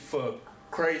only for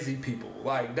crazy people,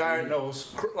 like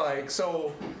diagnosed,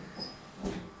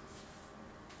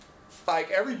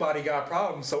 everybody got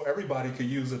problems, so everybody could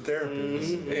use a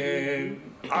therapist, and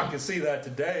I can see that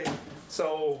today.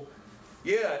 So,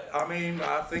 yeah, I mean,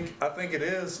 I think it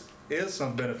is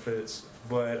some benefits,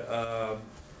 but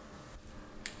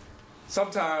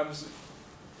sometimes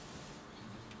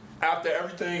after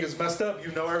everything is messed up,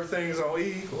 everything is on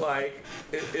E. Like,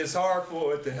 it's hard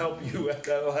for it to help you at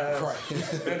that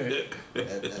last minute.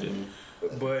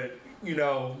 But,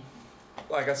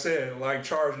 like I said, like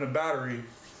charging a battery,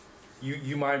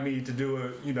 you might need to do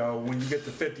it, when you get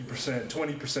to 50%,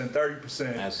 20%,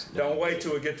 30%. Don't wait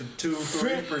till it get to 2,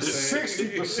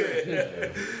 3%.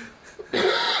 60%.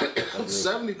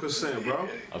 70%, bro.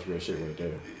 That's real shit right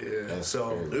there. Yeah.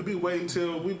 So we be waiting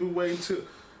till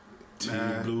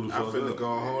man, blew the fuck I'm finna up.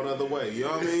 go a whole other way. You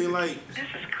know what I mean? Like, This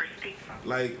is Christy.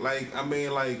 like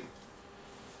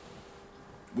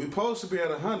we supposed to be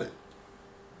at 100.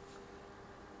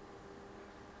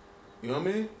 You know what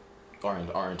I mean?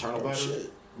 Our internal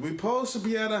battery. We supposed to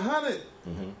be at 100.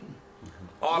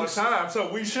 all the time,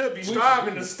 so we should be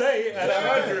striving to stay at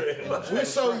 100. We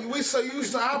so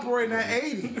used to operating at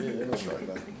 80.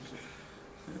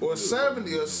 Or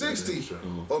 70 or 60,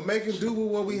 or making do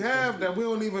with what we have that we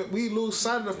lose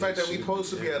sight of the fact that we supposed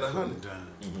to be at 100.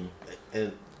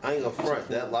 And I ain't gonna front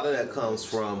that. A lot of that comes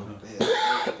from,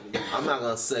 I'm not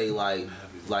gonna say like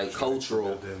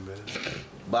cultural,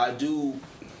 but I do.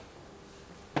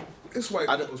 It's white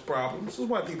people's problem. This is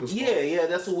white people's fault. Yeah,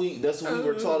 that's what we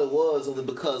were taught it was, only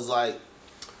because like,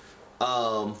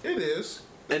 it is.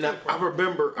 And I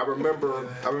remember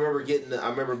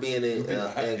being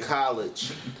in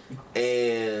college,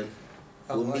 and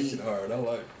we'll meet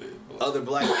other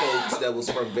black folks that was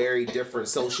from very different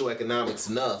socioeconomics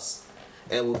than us,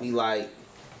 and we'll be like,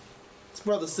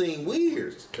 brother seemed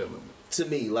weird to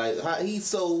me. Like how he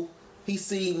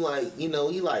seemed like, you know,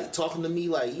 he like talking to me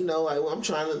like, you know, like, I'm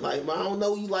trying to like, I don't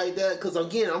know you like that, because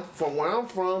again, I'm from where I'm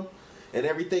from, and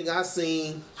everything I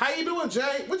seen. How you doing,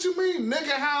 Jay? What you mean,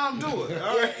 nigga? How I'm doing?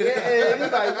 All right. Yeah,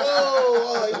 you like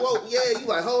whoa, yeah, you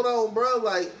like hold on, bro,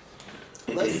 like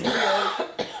let's, you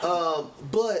know,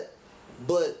 but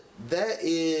that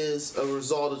is a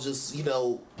result of just, you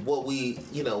know, what we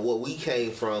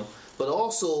came from, but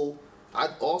also I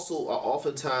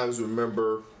oftentimes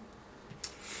remember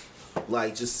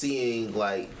like just seeing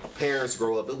like parents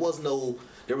grow up.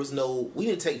 We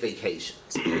didn't take vacations.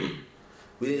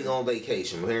 We didn't go on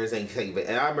vacation. My parents ain't take vacation.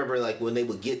 And I remember like when they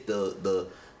would get the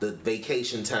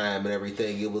vacation time and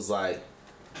everything, it was like,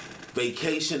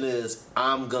 vacation is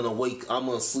I'm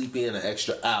gonna sleep in an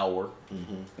extra hour.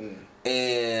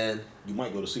 And you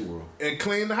might go to SeaWorld. And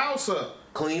clean the house up.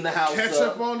 Catch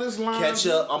up on this line.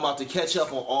 I'm about to catch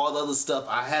up on all the other stuff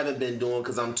I haven't been doing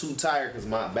because I'm too tired because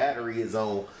my battery is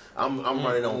on. I'm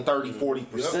running on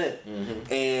 30-40%.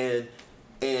 And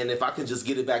if I can just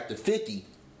get it back to 50,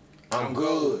 I'm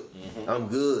good. I'm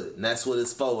good. And that's what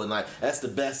it's for. And like that's the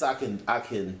best I can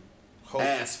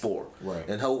ask for, right,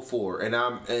 and hope for. And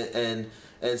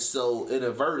so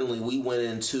inadvertently we went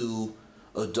into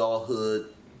adulthood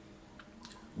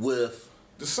with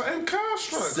the same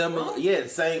construct. Similar, the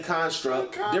same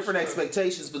construct. Different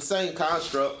expectations, but same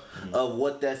construct of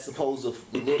what that's supposed to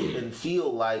look and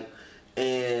feel like.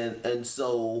 And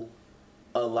so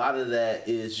a lot of that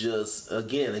is just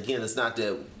again, it's not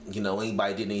that, you know,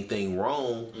 anybody did anything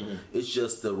wrong. It's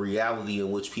just the reality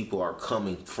in which people are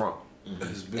coming from.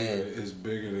 It's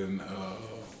bigger than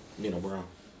Nino Brown.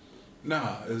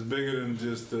 Nah, it's bigger than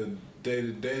just the day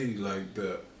to day. Like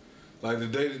the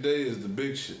day to day is the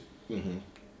big shit.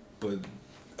 But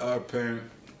our parents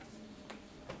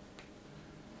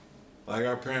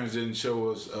didn't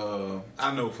show us.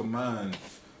 I know for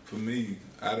me,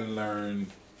 I didn't learn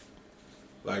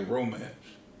like romance.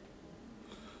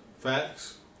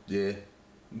 Facts. Yeah.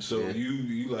 So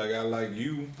you like, I like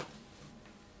you.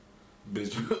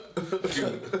 Bitch, you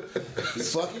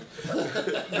fucking.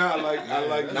 Nah, like I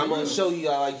like. I'm gonna show you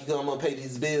how I'm gonna pay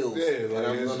these bills. Yeah, like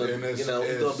and I'm gonna, you know,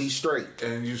 we're gonna be straight.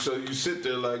 And you sit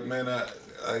there like, man,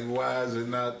 why is it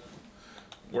not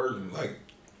working? Like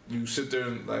you sit there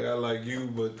and like, I like you,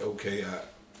 but okay,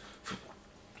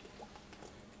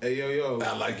 hey yo,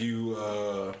 I like you.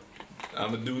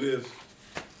 I'm gonna do this,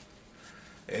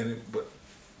 but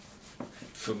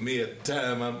for me at the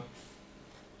time,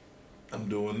 I'm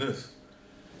doing this,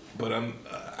 but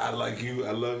I like you.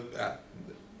 I love,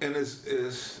 and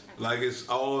it's like it's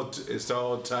all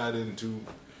tied into.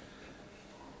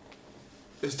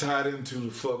 It's tied into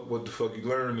what the fuck you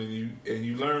learn, and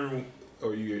you learn,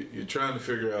 or you're trying to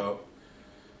figure out,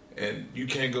 and you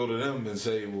can't go to them and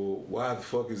say, well, why the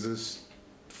fuck is this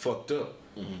fucked up?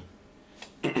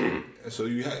 And so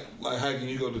how can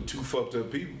you go to two fucked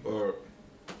up people, or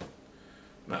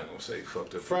I'm not gonna say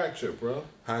fucked up. Fracture, bro.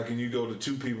 How can you go to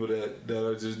two people that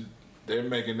are just, they're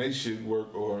making their shit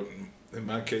work, or in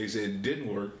my case it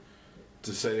didn't work,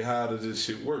 to say how does this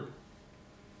shit work?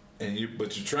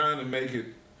 But you're trying to make it.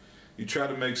 You try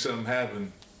to make something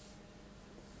happen.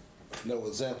 No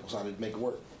examples how to make it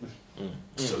work.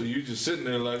 So you just sitting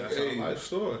there like, That's hey, a life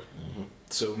story.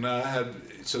 So now and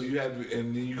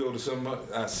then you go to somebody.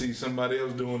 I see somebody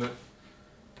else doing it,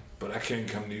 but I can't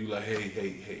come to you like,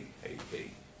 hey,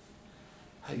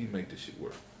 how you make this shit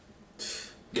work?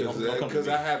 Because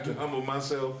I have to humble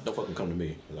myself. Don't fucking come to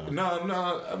me. No.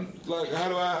 I'm like, how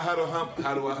do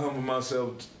I humble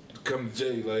myself to come to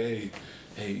Jay? Like,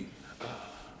 hey,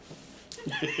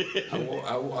 I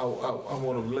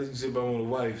want a relationship. I want a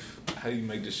wife. How you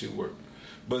make this shit work?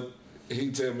 But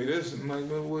he tell me this, and I'm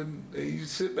like, well, you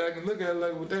sit back and look at it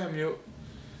like, well, damn, your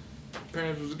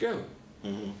parents was together.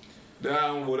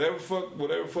 Down whatever fuck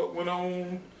went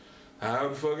on. How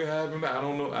the fuck it happened? I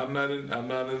don't know. I'm not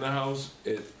in the house.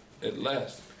 It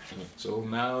lasted. So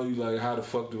now you like, how the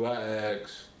fuck do I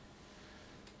ask?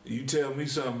 You tell me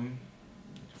something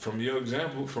from your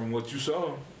example, from what you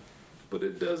saw, but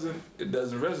it doesn't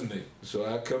resonate. So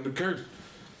I come to Kurt,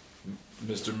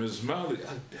 Mr. and Mrs. Smiley.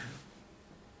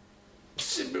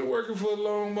 Shit been working for a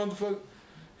long motherfucker.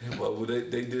 And well, they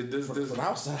did this. From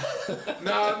outside.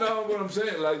 No, what I'm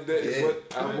saying, like that.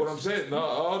 Yeah. What I'm saying, no,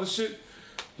 all the shit.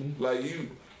 Like you,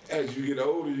 as you get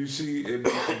older, you see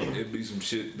it be some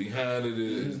shit behind it.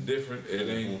 It's different. It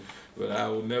ain't. But I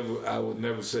would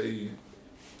never say.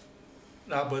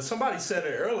 No, but somebody said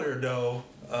it earlier though.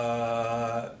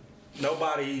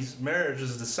 Nobody's marriage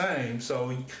is the same,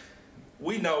 so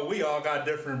we know we all got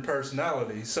different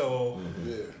personalities. So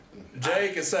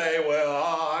Jay can say, well,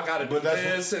 I got to do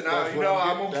this, and I'm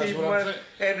going to keep money.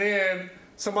 And then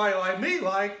somebody like me,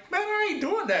 like, man, I ain't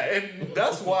doing that. And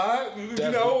that's why, maybe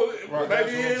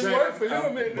it's work for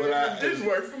him, and it didn't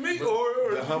work for me,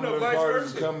 or the humbling vice part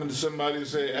versa. is coming to somebody and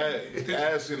say,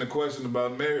 asking a question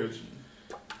about marriage.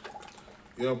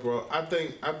 Yo, bro, I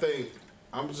think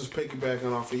I'm just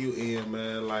piggybacking off of you, Ian,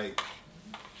 man. Like,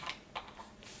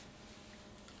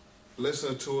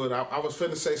 listening to it, I was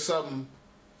finna say something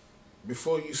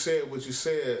before you said what you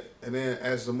said, and then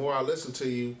as the more I listened to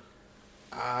you,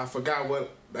 I forgot what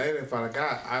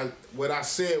I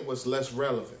said was less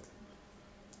relevant.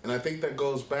 And I think that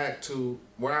goes back to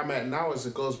where I'm at now. Is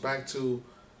it goes back to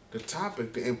the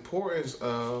topic, the importance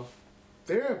of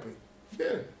therapy.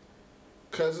 Yeah.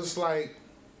 Because it's like,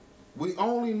 we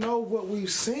only know what we've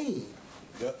seen.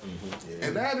 Yep. Mm-hmm. Yeah.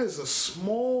 And that is a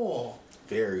small,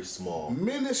 very small,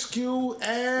 minuscule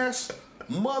ass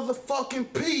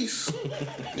motherfucking piece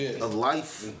of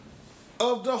life,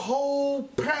 of the whole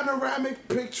panoramic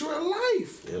picture of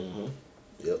life. Mm-hmm.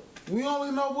 Yep. We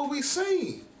only know what we've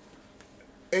seen.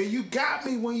 And you got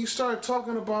me when you started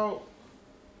talking about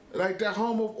like that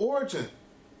home of origin.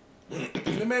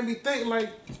 It made me think, like,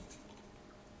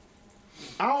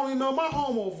 I only know my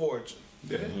home of origin.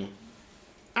 Yeah. Mm-hmm.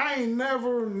 I ain't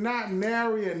never, not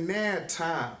nary a nad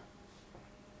time,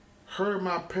 heard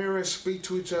my parents speak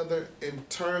to each other in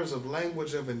terms of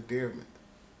language of endearment.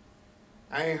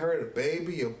 I ain't heard a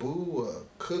baby, a boo, a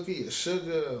cookie, a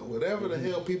sugar, whatever the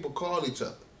hell people call each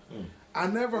other. I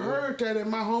never heard that in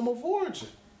my home of origin.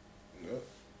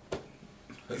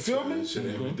 You feel me? Shit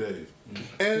every day.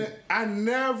 And I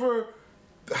never,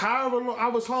 however long, I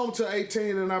was home till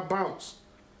 18 and I bounced.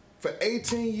 For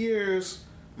 18 years,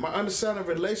 my understanding of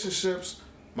relationships,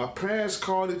 my parents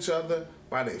called each other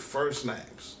by their first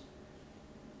names.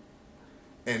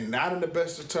 And not in the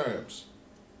best of terms.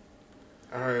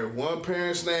 I heard one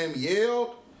parent's name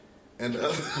yelled, and the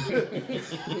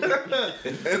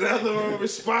other one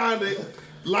responded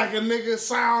like a nigga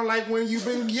sound like when you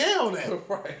been yelled at.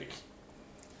 Right.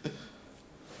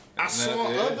 I saw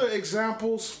other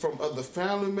examples from other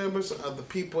family members and other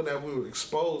people that we were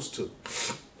exposed to.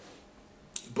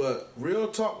 But real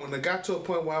talk, when I got to a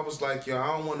point where I was like, yo,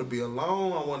 I don't want to be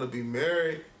alone, I want to be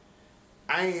married,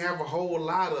 I ain't have a whole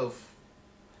lot of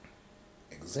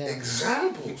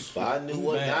examples. But I knew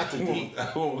what not to do.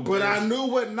 But I knew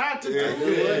what not to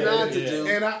do.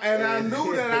 And I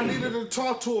knew that I needed to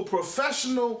talk to a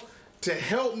professional to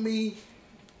help me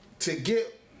to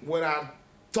get what I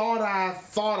thought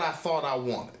I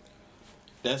wanted.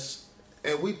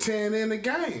 And we 10 in the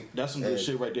game. That's some good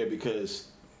shit right there, because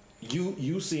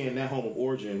you seeing that home of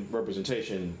origin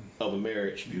representation of a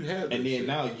marriage, and then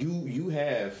now you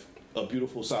have a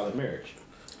beautiful, solid marriage.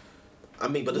 I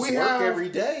mean, but it's work every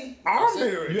day. Our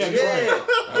marriage.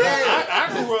 I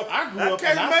grew up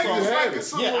and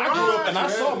I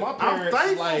saw my parents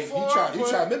like you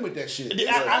try to mimic that shit.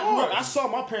 I saw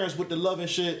my parents with the love and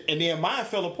shit, and then mine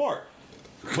fell apart.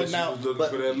 But now, and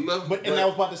I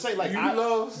was about to say, like,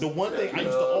 the one thing I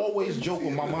used to always joke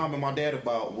with my mom and my dad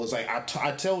about was like,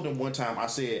 I told them one time, I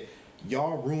said,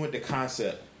 y'all ruined the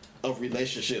concept of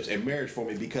relationships and marriage for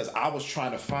me because I was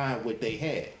trying to find what they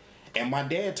had. And my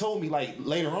dad told me, like,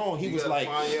 later on, he was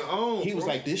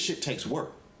like, this shit takes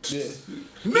work. Yeah.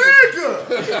 Nigga!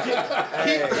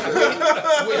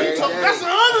 That's an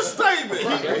understatement.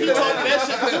 He told me that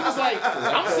shit because it was like,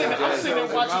 I'm sitting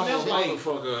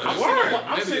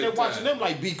there watching them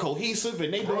like be cohesive,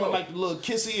 and they doing like the little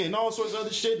kissy and all sorts of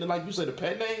other shit, and like you said, the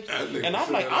pet names. And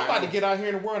I'm like, I'm about to get out here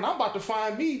in the world and I'm about to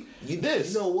find me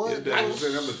this. You know what? I'm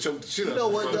gonna choke the shit out. You know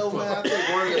what though, man? I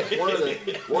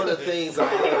think one of the things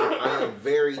I am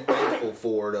very thankful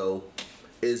for though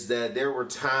is that there were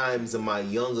times in my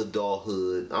young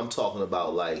adulthood, I'm talking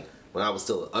about like when I was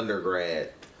still an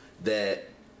undergrad, that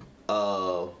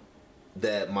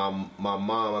that my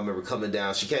mom, I remember coming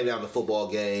down, she came down to the football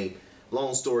game.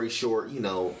 Long story short, you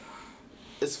know,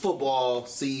 it's football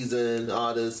season,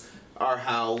 all this, our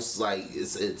house, like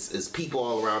it's people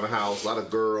all around the house, a lot of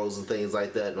girls and things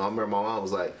like that. And I remember my mom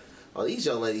was like, oh, these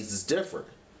young ladies is different.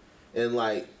 And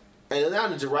like, and not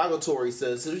in a derogatory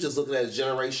sense, it was just looking at a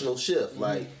generational shift. Mm-hmm.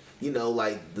 Like, you know,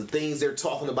 like the things they're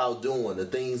talking about doing, the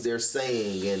things they're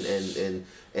saying,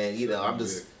 and you know, I'm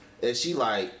just, and she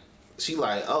like,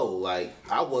 oh, like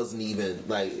I wasn't even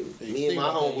like me and my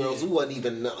homegirls, we wasn't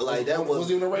even like that was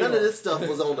none of this stuff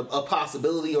was on a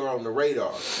possibility or on the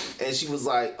radar. And she was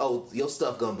like, oh, your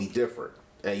stuff gonna be different,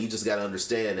 and you just gotta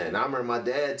understand that. And I remember my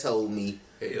dad told me,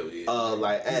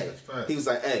 like, hey, he was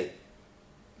like, hey,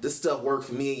 this stuff worked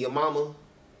for me and your mama,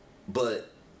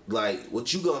 but like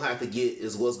what you gonna have to get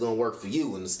is what's gonna work for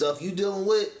you, and the stuff you dealing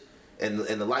with, and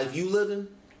the life you living,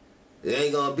 it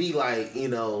ain't gonna be like, you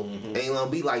know, ain't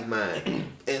gonna be like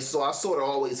mine. And so I sort of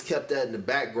always kept that in the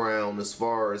background as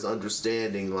far as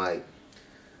understanding, like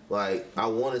I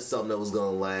wanted something that was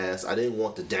gonna last. I didn't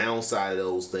want the downside of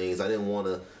those things. I didn't want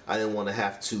to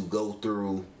have to go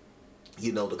through,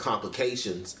 you know, the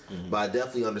complications. But I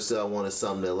definitely understood I wanted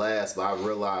something that lasts. But I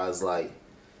realized, like,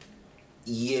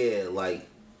 yeah, like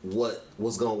what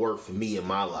was gonna work for me in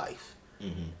my life,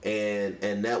 and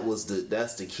that's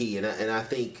the key. And I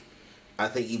think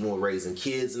even with raising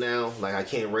kids now, like I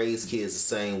can't raise kids the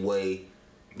same way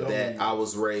that I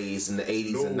was raised in the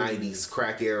 80s and 90s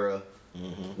crack era,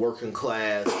 working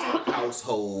class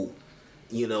household,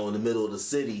 you know, in the middle of the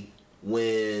city,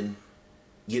 when,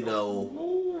 you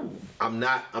know, I'm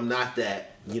not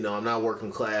that, you know, I'm not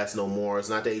working class no more. It's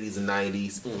not the 80s and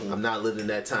 90s. I'm not living in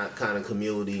that kind of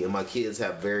community, and my kids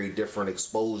have very different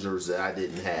exposures that I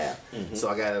didn't have. So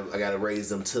I gotta raise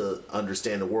them to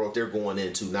understand the world they're going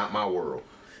into, not my world.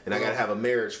 And I gotta have a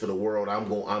marriage for the world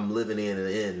I'm living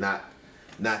in, not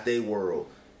their world.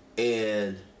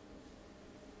 And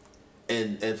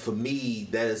for me,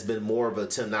 that has been more of an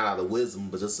attempt, not out of wisdom,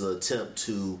 but just an attempt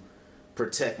to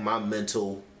protect my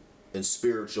mental and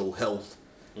spiritual health,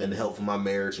 and the health of my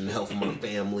marriage, and the health of my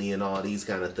family, and all these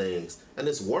kind of things. And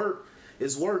it's work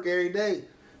every day.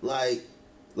 Like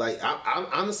I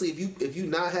honestly, if you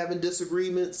not having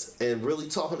disagreements and really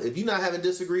talking, if you not having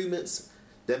disagreements,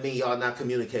 that means y'all not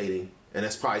communicating, and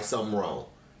that's probably something wrong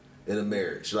in a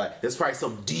marriage. Like, there's probably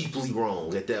something deeply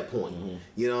wrong at that point.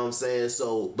 You know what I'm saying?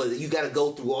 So, but you got to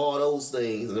go through all those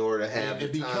things in order to have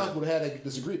and be comfortable to have that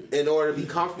disagreement. In order to be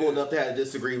comfortable enough to have a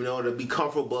disagreement, in order to be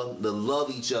comfortable to love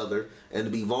each other and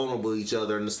to be vulnerable to each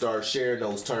other and to start sharing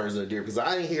those terms of dear. Because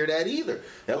I didn't hear that either.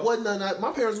 That wasn't none.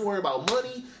 My parents were worried about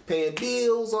money, paying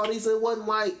bills, all these. It wasn't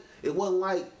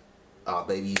like. Oh,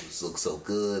 baby, you look so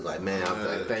good. Like, man,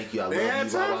 thank you. I love you. They had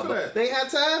time for that. They had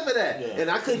time for that. Yeah. And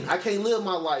I can't live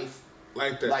my life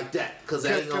like that. Because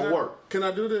that ain't going to work. Can I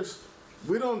do this?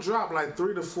 We don't drop like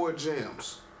 3 to 4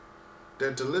 gems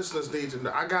that the listeners need to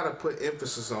know. I got to put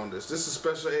emphasis on this. This is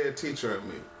special ed teacher in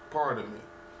me. Part of me.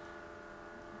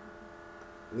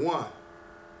 1,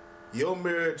 your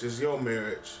marriage is your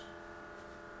marriage.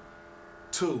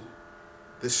 2,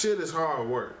 the shit is hard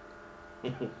work.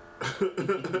 You know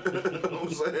what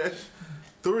I'm saying?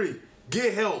 3,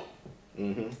 get help.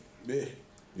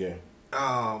 Yeah.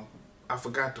 I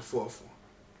forgot the 4th one.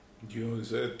 You only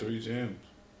said 3 gems.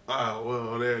 Oh,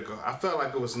 well, there you go. I felt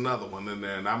like it was another one in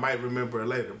there, and I might remember it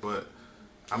later, but,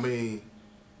 I mean...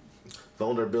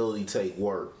 Vulnerability take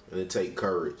work, and it take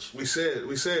courage. We said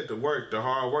the work, the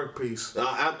hard work piece.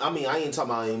 I mean, I ain't talking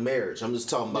about in marriage. I'm just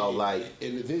talking about, like...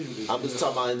 Individually. I'm just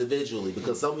talking about individually,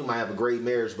 because some people might have a great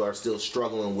marriage, but are still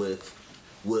struggling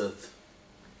with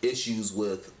issues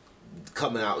with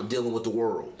coming out and dealing with the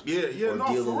world. Yeah, or no,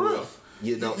 dealing for real. with,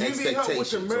 you know, you need help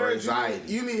with your expectations marriage, or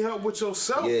anxiety. you need help with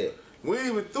yourself. Yeah. We ain't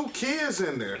even threw kids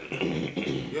in there.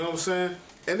 You know what I'm saying?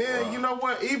 And then, you know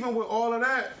what? Even with all of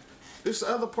that, this is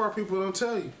the other part people don't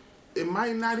tell you. It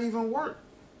might not even work.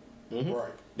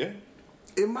 Right. Yeah.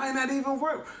 It might not even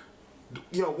work.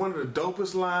 Yo, one of the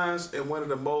dopest lines and one of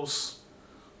the most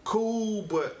cool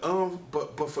but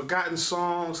forgotten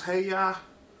songs. Hey Ya,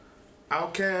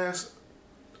 Outkast,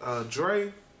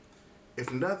 Dre.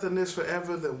 If nothing is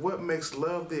forever, then what makes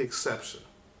love the exception?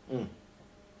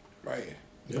 Right.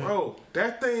 Yeah. Bro,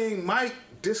 that thing might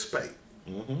dissipate.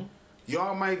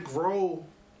 Y'all might grow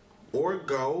or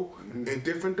go in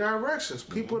different directions.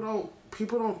 People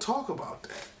don't talk about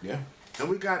that. Yeah. And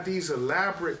we got these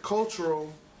elaborate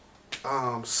cultural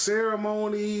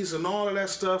ceremonies and all of that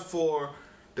stuff for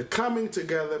the coming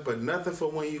together, but nothing for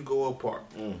when you go apart.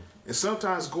 And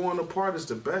sometimes going apart is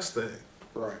the best thing.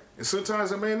 Right. And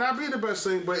sometimes it may not be the best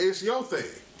thing, but it's your thing.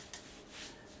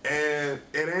 And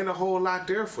it ain't a whole lot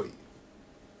there for you.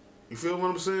 You feel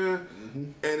what I'm saying?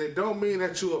 And it don't mean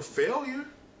that you're a failure,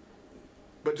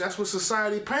 but that's what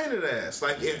society painted as.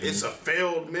 Like, it's a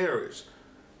failed marriage.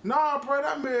 Nah, bro,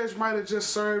 that marriage might have just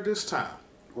served its time.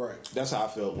 Right. That's how I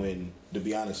felt when, to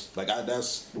be honest, like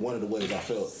that's one of the ways I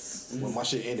felt when my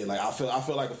shit ended. Like I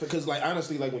felt like, because like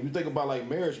honestly, like when you think about like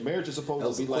marriage is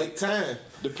supposed to be like time.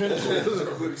 the pinnacle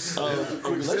of a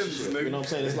relationship. You know what I'm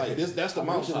saying? It's like this. That's the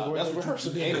mountain. That's what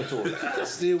you're aiming toward.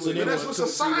 That's what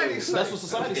society says. That's what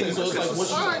society says. So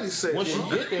it's like once you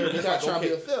get there, You're it's not like trying to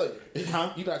be a okay. failure.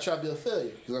 Huh? You're not trying to be a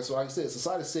failure. Because that's what I said.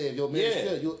 Society said if your marriage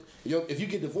failure, if you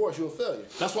get divorced, you're a failure.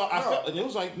 That's why I felt. And it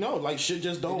was like no, like shit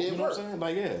just don't. You know what I'm saying?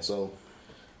 Like yeah. So,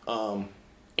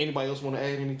 anybody else want to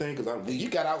add anything? Because You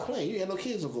got out clean. You had no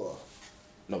kids involved.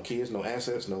 No kids, no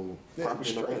assets, no Yeah,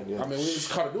 property, no straight. nothing. Yeah. I mean,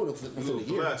 it's kind of doing it within a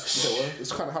year. blessed. So,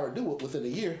 it's kind of hard to do it within a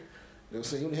year. You know what I'm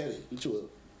saying? You only had it, you were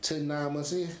 10, 9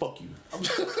 months in. Fuck you.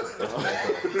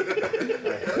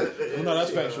 No,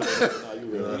 that's factual. No, you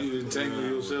really. You entangle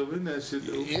yourself in that shit,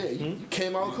 though. Yeah, you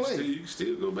came out clean. You can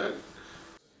still go back.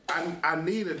 I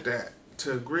needed that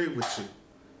to agree with you.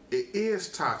 It is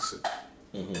toxic,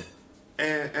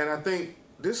 and I think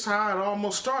this is how it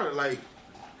almost started. Like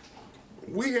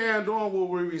we hand on what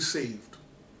we received.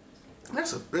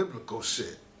 That's a biblical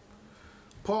shit.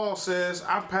 Paul says,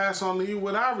 "I pass on to you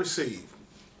what I received."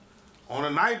 On the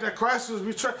night that Christ was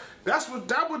betrayed, that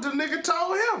what the nigga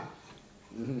told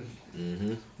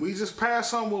him. We just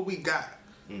pass on what we got.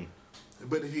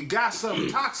 But if you got something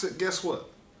toxic, guess what?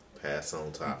 Pass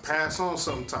on top. Pass on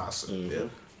something toxic. Yeah.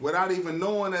 Without even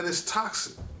knowing that it's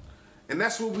toxic. And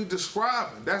that's what we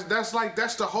describing.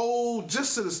 That's the whole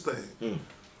gist of this thing.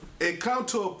 It come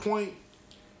to a point,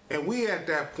 and we at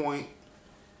that point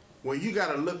where you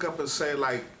gotta look up and say,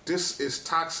 like, this is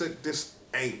toxic, this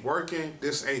ain't working,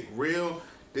 this ain't real,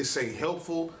 this ain't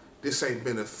helpful, this ain't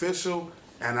beneficial,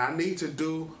 and I need to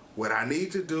do what I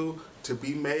need to do to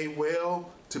be made well,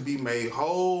 to be made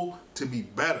whole, to be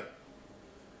better.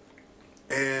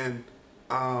 And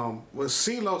what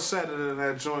CeeLo said it in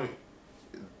that joint,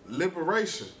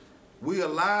 liberation. We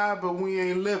alive, but we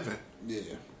ain't living.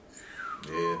 Yeah.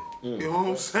 Yeah. You know what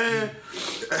I'm saying?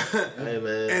 Hey,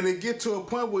 man. And it get to a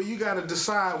point where you got to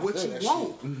decide what you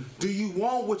want. Do you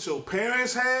want what your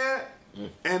parents had?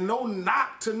 And no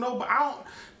knock to nobody.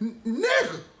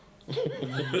 Nigga.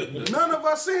 None of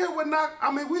us in here would knock.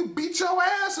 I mean, we beat your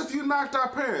ass if you knocked our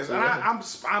parents. And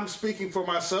I'm speaking for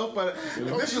myself, but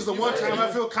this is the one time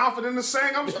I feel confident in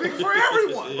saying I'm speaking for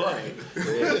everyone. Right.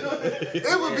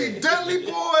 It would be deadly,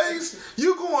 boys.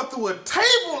 You going through a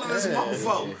table in this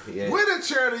motherfucker with a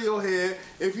chair to your head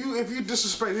if you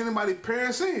disrespect anybody's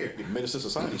parents in here. Menace to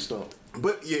society stuff.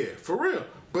 But yeah, for real.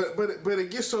 But it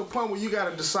gets to a point where you got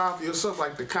to decide for yourself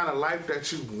like the kind of life that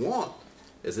you want.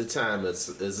 Is it time to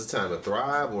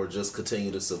thrive or just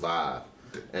continue to survive?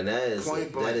 And that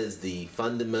is the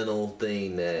fundamental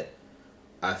thing that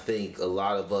I think a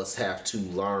lot of us have to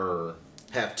learn.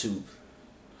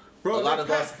 Bro, a lot of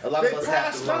us have to learn. They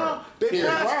passed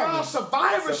down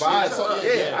survivorship.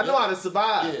 Yeah, I know how to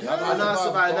survive. Yeah, I know how to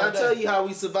survive. And I'll tell you how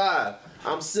we survive.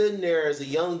 I'm sitting there as a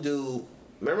young dude.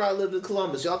 Remember I lived in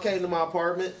Columbus. Y'all came to my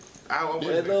apartment. I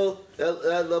didn't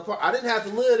have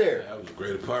to live there. That was a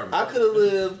great apartment. I could have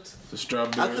lived. The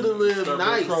strawberry. I could have lived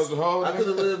nice. across the hall. I could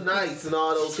have lived nice and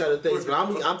all those kind of things. But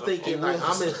I'm thinking like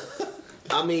I'm in.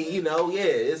 I mean, you know, yeah,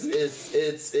 it's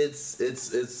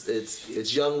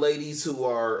young ladies who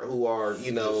are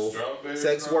you know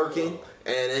sex working,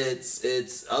 and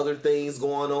it's other things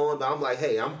going on. But I'm like,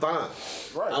 hey, I'm fine.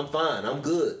 Right. I'm fine. I'm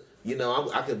good. You know,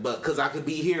 I could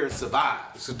be here and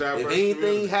survive. If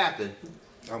anything happened,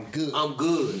 I'm good.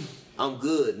 I'm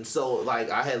good. And so like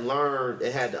I had learned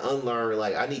and had to unlearn.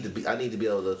 Like I need to be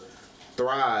able to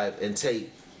thrive and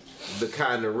take the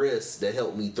kind of risks that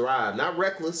help me thrive. Not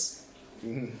reckless,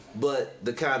 but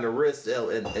the kind of risks that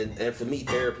help. And for me,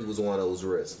 therapy was one of those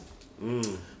risks.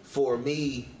 For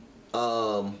me,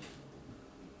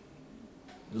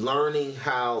 learning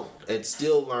how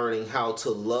to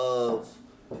love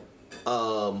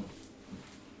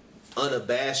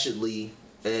unabashedly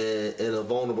and in a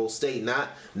vulnerable state, not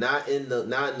in the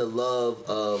love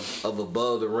of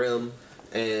above the rim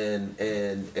and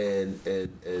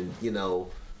you know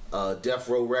Death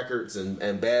Row Records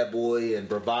and Bad Boy and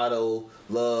Bravado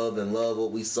love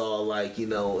what we saw like you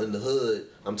know in the hood.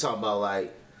 I'm talking about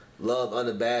like love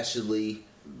unabashedly,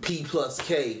 P plus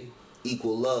K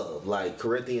equal love, like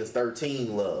Corinthians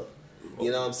 13 love.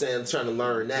 You know what I'm saying? I'm trying to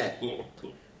learn that.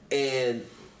 And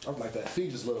I'm like that.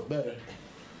 Ephesians a little better.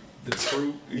 The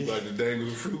fruit, you like to dangle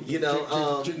the fruit. You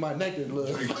know, drink my nectar, love.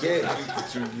 Yeah,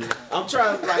 I'm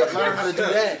trying to like learn how to do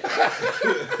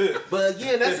that. But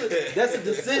again, that's a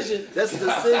decision. That's a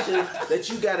decision that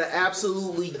you gotta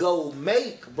absolutely go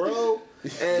make, bro.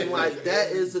 And like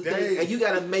that is the thing, and you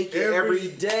gotta make it every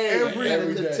day. Every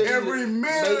minute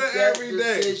of every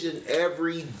day. Decision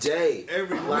every day.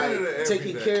 Every like, minute of every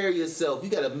taking day. care of yourself. You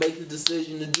gotta make the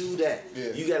decision to do that.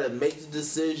 Yeah. You gotta make the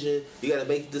decision. You gotta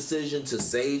make the decision to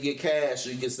save your cash so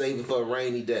you can save it for a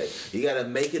rainy day. You gotta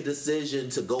make a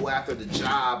decision to go after the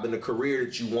job and the career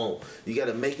that you want. You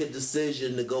gotta make a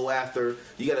decision to go after.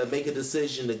 You gotta make a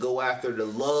decision to go after the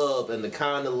love and the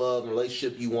kind of love and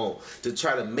relationship you want. To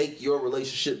try to make your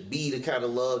relationship be the kind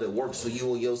of love that works for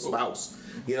you and your spouse.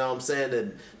 You know what I'm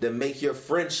saying? That make your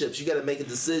friendships. You got to make a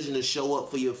decision to show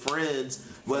up for your friends,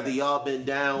 whether y'all been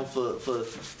down for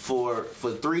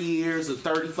 3 years or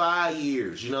 35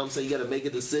 years. You know what I'm saying? You got to make a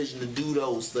decision to do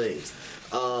those things,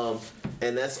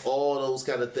 and that's all those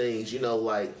kind of things. You know,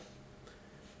 like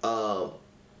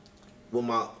when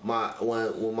my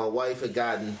wife had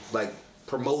gotten like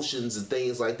promotions and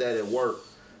things like that at work,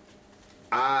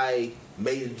 I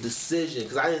made a decision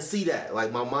because I didn't see that.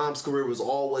 Like my mom's career was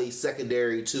always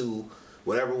secondary to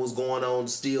whatever was going on in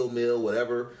the steel mill,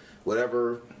 whatever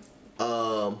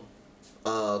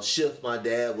shift my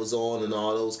dad was on, and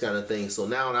all those kind of things. So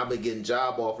now I've been getting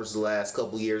job offers the last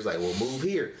couple of years. Like, well, move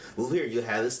here. You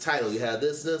have this title. You have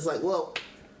this, and it's like, well,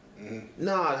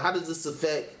 nah. How does this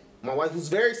affect my wife, who's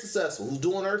very successful, who's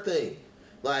doing her thing?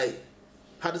 Like,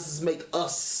 how does this make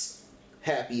us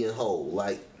happy and whole?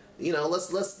 Like, you know,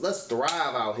 let's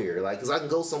thrive out here. Like, cause I can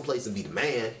go someplace and be the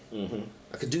man.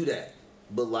 I could do that.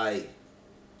 But like,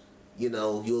 you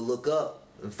know, you'll look up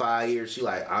in 5 years. She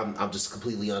like, I'm just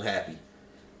completely unhappy,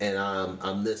 and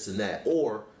I'm this and that.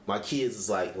 Or my kids is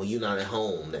like, well, you're not at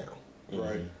home now.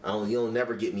 Right. You don't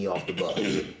never get me off the bus.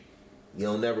 You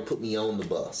don't never put me on the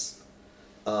bus.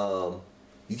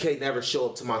 You can't never show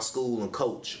up to my school and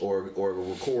coach or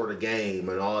record a game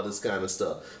and all this kind of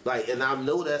stuff. Like, and I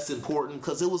know that's important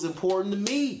because it was important to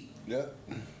me. Yeah.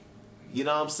 You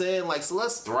know what I'm saying? Like, so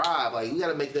let's thrive. Like, we got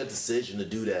to make that decision to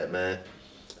do that, man.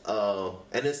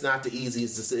 And it's not the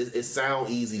easiest to say. It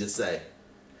sounds easy to say,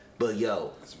 but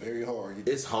yo, it's very hard.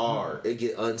 It's hard. It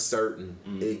get uncertain.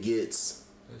 It gets.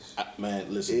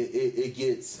 Man, listen.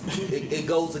 It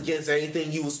goes against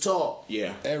anything you was taught.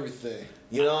 Yeah. Everything.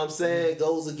 You know what I'm saying? It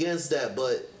goes against that,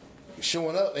 but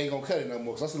showing up ain't gonna cut it no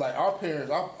more. Cause like our parents,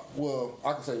 I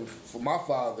can say for my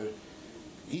father,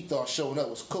 he thought showing up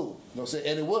was cool. You know what I'm saying?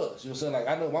 And it was. You know what I'm saying? Like,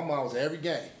 I know my mom was at every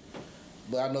game,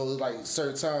 but I know like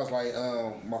certain times, like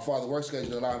my father work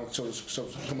schedule allowed him to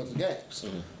come up to games.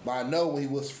 But I know when he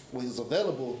was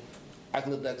available, I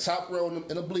could live that top row in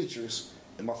the bleachers,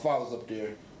 and my father's up there,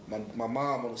 my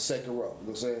mom on the second row. You know what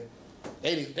I'm saying?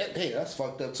 Hey, that's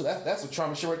fucked up too. That's a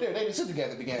trauma shit right there. They didn't sit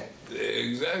together at the game. Yeah,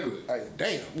 exactly. Like,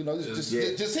 damn, you know, just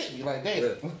hit me. Like, damn.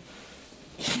 Yeah.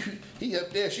 He up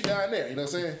there, she down there. You know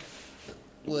what I'm saying?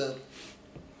 Well,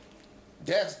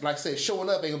 that's like I said, showing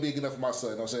up ain't gonna be good enough for my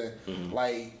son. You know what I'm saying?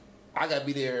 Like, I gotta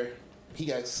be there.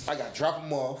 I gotta drop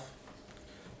him off,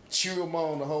 cheer him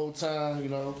on the whole time, you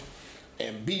know,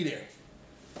 and be there.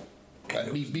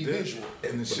 Like, be visual.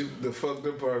 And the fucked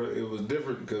up part, it was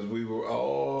different because we were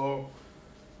all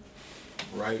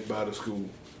right by the school.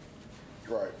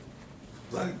 Right.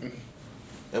 Like,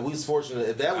 and we was fortunate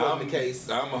if that wasn't the case.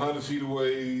 I'm 100 feet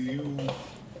away. You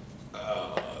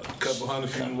a couple hundred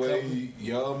feet away.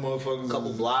 Y'all motherfuckers.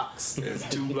 Couple blocks. It's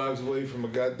 2 blocks away from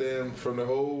the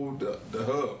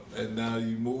hub, and now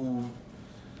you move.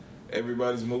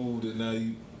 Everybody's moved, and now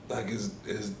you like it's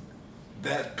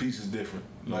that piece is different.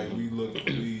 Like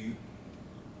you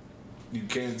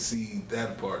can't see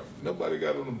that part. Nobody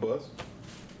got on the bus.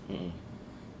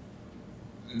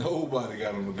 Nobody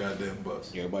got on the goddamn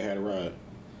bus. Everybody had a ride.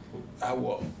 I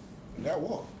walked.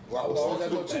 Well, I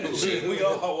walked too. Shit, we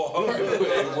all walked.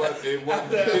 It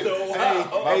wasn't.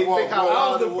 Hey, think how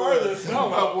wild it was. My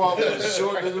walk was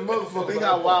short than the motherfucker. Think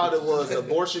how wild it was. The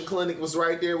abortion clinic was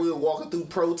right there. We were walking through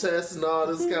protests and all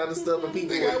this kind of stuff, and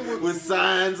people with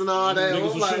signs and all that.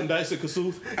 Niggas was shooting dice at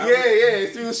Kasuth. Yeah.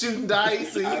 People was shooting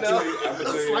dice and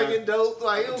slinging dope.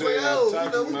 Like, it was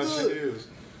like, oh, we my good. shit is.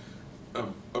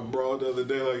 Abroad the other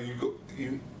day, like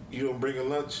you don't bring a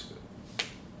lunch.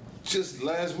 Just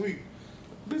last week,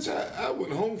 bitch, I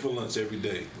went home for lunch every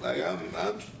day. Like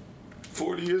I'm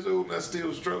 40 years old and I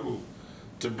still struggle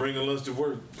to bring a lunch to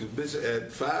work. Cause bitch,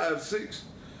 at 5, 6,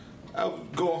 I was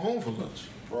going home for lunch.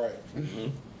 Right.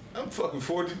 Mm-hmm. I'm fucking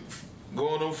 40,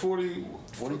 going on 40.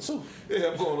 42.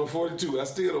 Yeah, I'm going on 42. I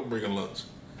still don't bring a lunch.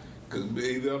 Cause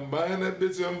either I'm buying that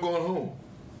bitch or I'm going home.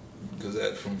 Cause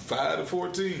from 5 to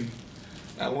 14,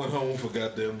 I went home for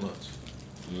goddamn lunch.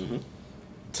 Mm-hmm.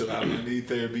 So I don't need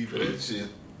therapy for that shit.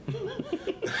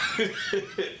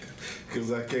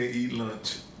 Cause I can't eat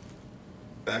lunch.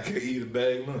 I can't eat a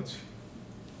bag lunch.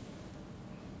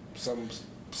 Something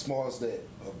small as that,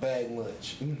 a bag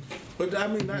lunch. But I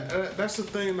mean, that's the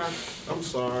thing. I'm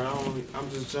sorry, I'm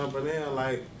just jumping in.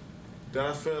 Like, that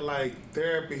I feel like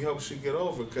therapy helps you get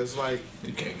over, cause like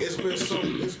it's been so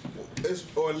it's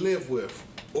or live with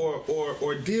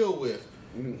or deal with.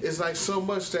 It's like so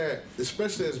much that,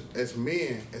 especially as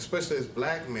men, especially as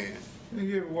black men,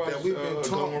 You ever watch that we've been taught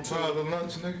Gomer Pyle the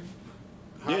Lunch, nigga?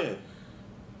 Yeah.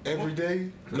 Every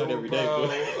day. Not every day.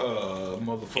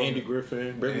 Motherfucker. Andy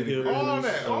Griffin, Beverly Hills.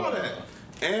 all that.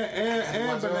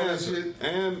 And Bonanza.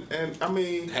 And I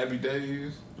mean, Happy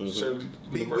Days. Shirley,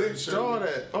 Bewitched, all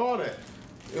that.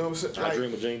 You know what I'm saying? I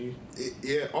Dream of Jeannie.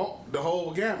 Yeah, the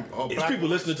whole gamut. It's people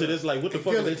listening to this like, what the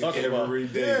fuck are they talking about? every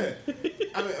day. Yeah.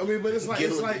 I mean, but it's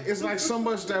like so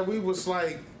much that we was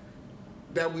like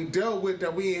that we dealt with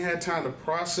that we ain't had time to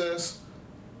process,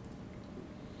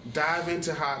 dive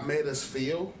into how it made us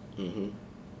feel,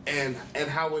 and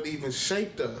how it even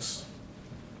shaped us,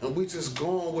 and we just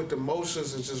going with the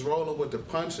motions and just rolling with the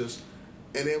punches,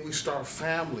 and then we start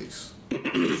families.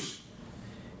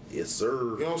 Yes, sir.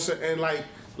 You know what I'm saying? And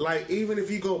like even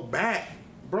if you go back,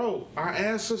 bro, our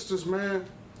ancestors, man,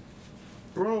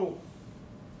 bro,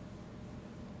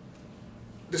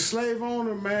 the slave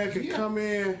owner, man, could come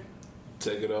in,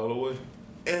 take it all away,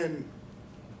 and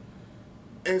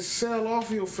sell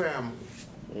off your family,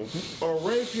 or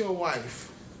rape your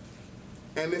wife,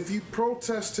 and if you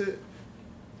protested,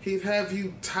 he'd have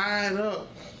you tied up,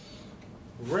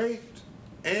 raped,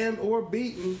 and or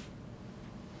beaten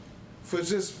for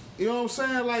just, you know what I'm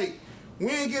saying? Like, we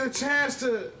didn't get a chance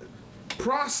to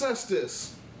process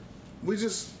this. We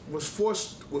just was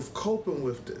forced with coping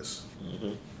with this.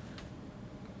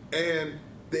 And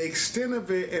the extent of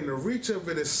it and the reach of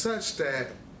it is such that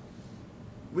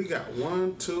we got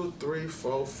 1, 2, 3,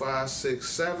 4, 5, 6,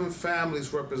 7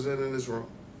 families represented in this room.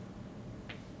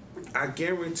 I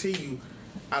guarantee you,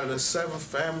 out of the 7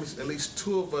 families, at least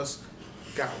 2 of us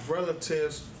got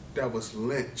relatives that was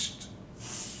lynched,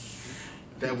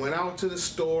 that went out to the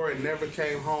store and never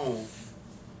came home.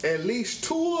 At least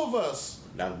 2 of us.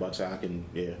 That was about talking,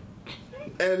 yeah.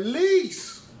 At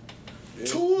least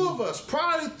 2 of us,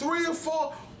 probably 3 or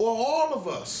 4, or all of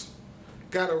us,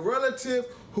 got a relative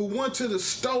who went to the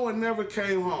store and never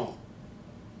came home.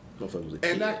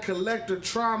 And that collective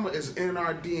trauma is in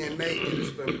our DNA and it's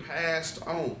been passed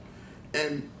on.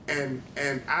 And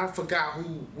I forgot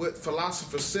what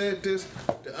philosopher said this.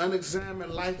 The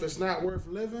unexamined life is not worth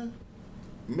living.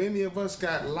 Many of us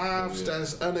got lives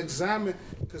that's unexamined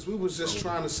because we was just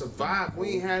trying to survive.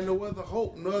 We ain't had no other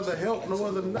hope, no other help, no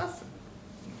other nothing.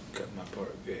 Cut my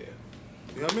part, yeah.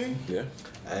 You know what I mean? Yeah.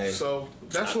 Hey. So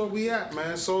that's where we at,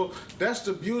 man. So that's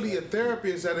the beauty of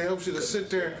therapy, is that it helps you to sit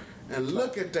there and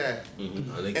look at that and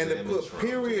to put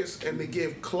periods and to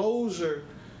give closure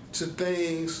to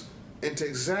things and to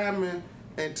examine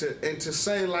and to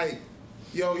say like,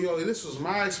 yo, this was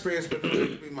my experience, but it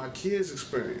could be my kid's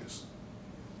experience.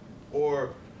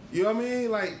 Or, you know what I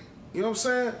mean? Like, you know what I'm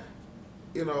saying?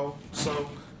 You know, so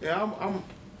yeah, I'm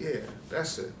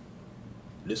that's it.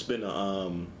 This been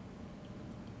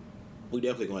we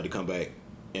definitely going to have to come back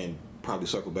and probably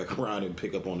circle back around and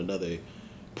pick up on another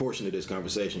portion of this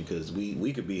conversation, because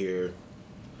we could be here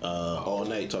all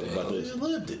night talking about this.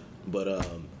 But I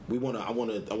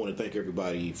want to thank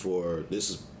everybody for this.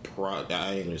 Is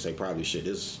I ain't gonna say probably shit.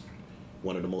 This is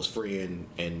one of the most freeing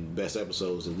and best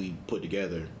episodes that we put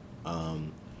together.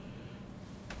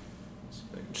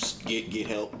 Just get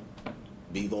help.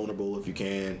 Be vulnerable if you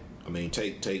can. I mean,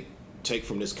 take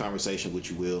from this conversation what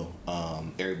you will.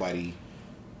 Everybody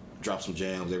dropped some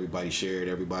jams. Everybody shared.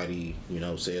 Everybody,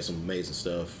 said some amazing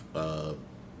stuff. I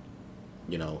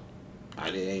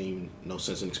ain't no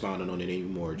sense in expounding on it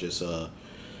anymore. Just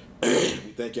we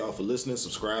thank y'all for listening,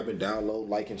 subscribing, download,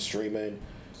 liking, streaming,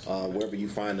 wherever you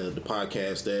find the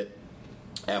podcast at.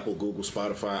 Apple, Google,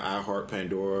 Spotify, iHeart,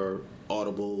 Pandora,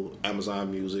 Audible,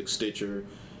 Amazon Music, Stitcher,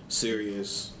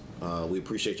 Sirius. We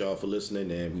appreciate y'all for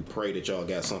listening, and we pray that y'all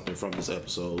got something from this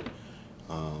episode.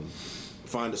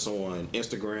 Find us on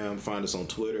Instagram, find us on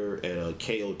Twitter at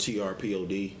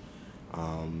KOTRPOD.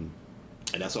 And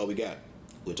that's all we got.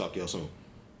 We'll talk to y'all soon.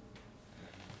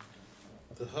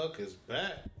 The Huck is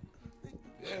back.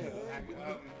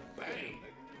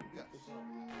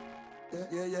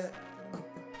 Yeah.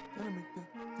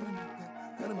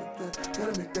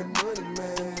 Gotta make that money,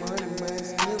 man.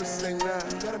 Still the same now.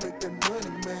 Gotta make that money,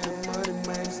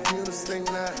 man. Still the same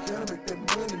now. Gotta make that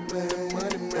money,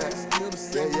 man. Still the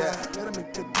same now. Gotta make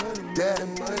that money,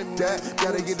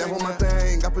 gotta get that on my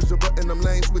thing. I push the button, I'm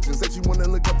lane switching. Said you wanna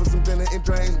look up for some dinner and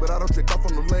drains, but I don't trick off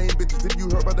on the lame bitches. If you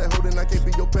heard about that hoe, then I can't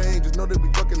be your pain. Just know that we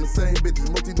fucking the same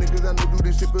bitches. Most these niggas I know do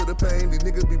this shit for the pain. These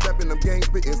niggas be rapping, I'm gang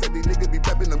spitting. Said these niggas be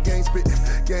rapping, I'm gang spitting.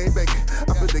 Gang banging.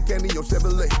 I put the candy on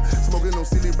Chevrolet. Smoking on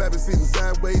silly rabbits, sitting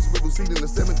sideways, swivel seat in the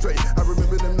cemetery. I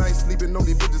remember them nights sleeping on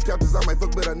these bitches' couches. I might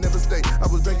fuck, but I never stay. I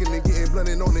was drinking and getting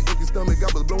blunted on the empty stomach.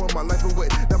 I was blowing my life away.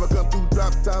 Never come through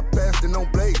drop top, pass then on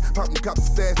blade. Popping cops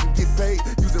stash and get paid.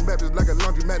 Using rappers like a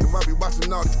laundromat, and I be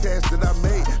watching all the cash that I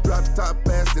made. Drop the top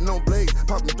fast and on blade.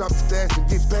 Popping drop the stash and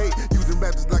get paid. Using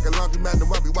rappers like a laundromat, and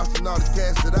I be watching all the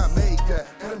cash that I made.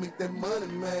 Gotta make that money,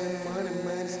 man. Money,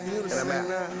 man, still the same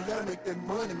now. Gotta make that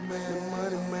money, man.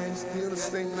 Money, man, still the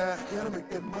same now. Gotta make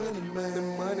that money, man. The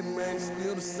money, man,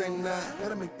 still the same now.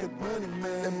 Gotta make that money,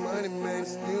 man. That money, man,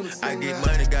 still the same now. I get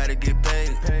money, gotta get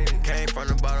paid. Came from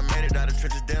the bottom, made it out of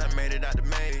trenches, then I made it out the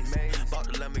maze. Bought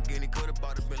the Lamborghini, could've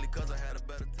bought a Bentley, cause I had a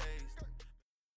better taste.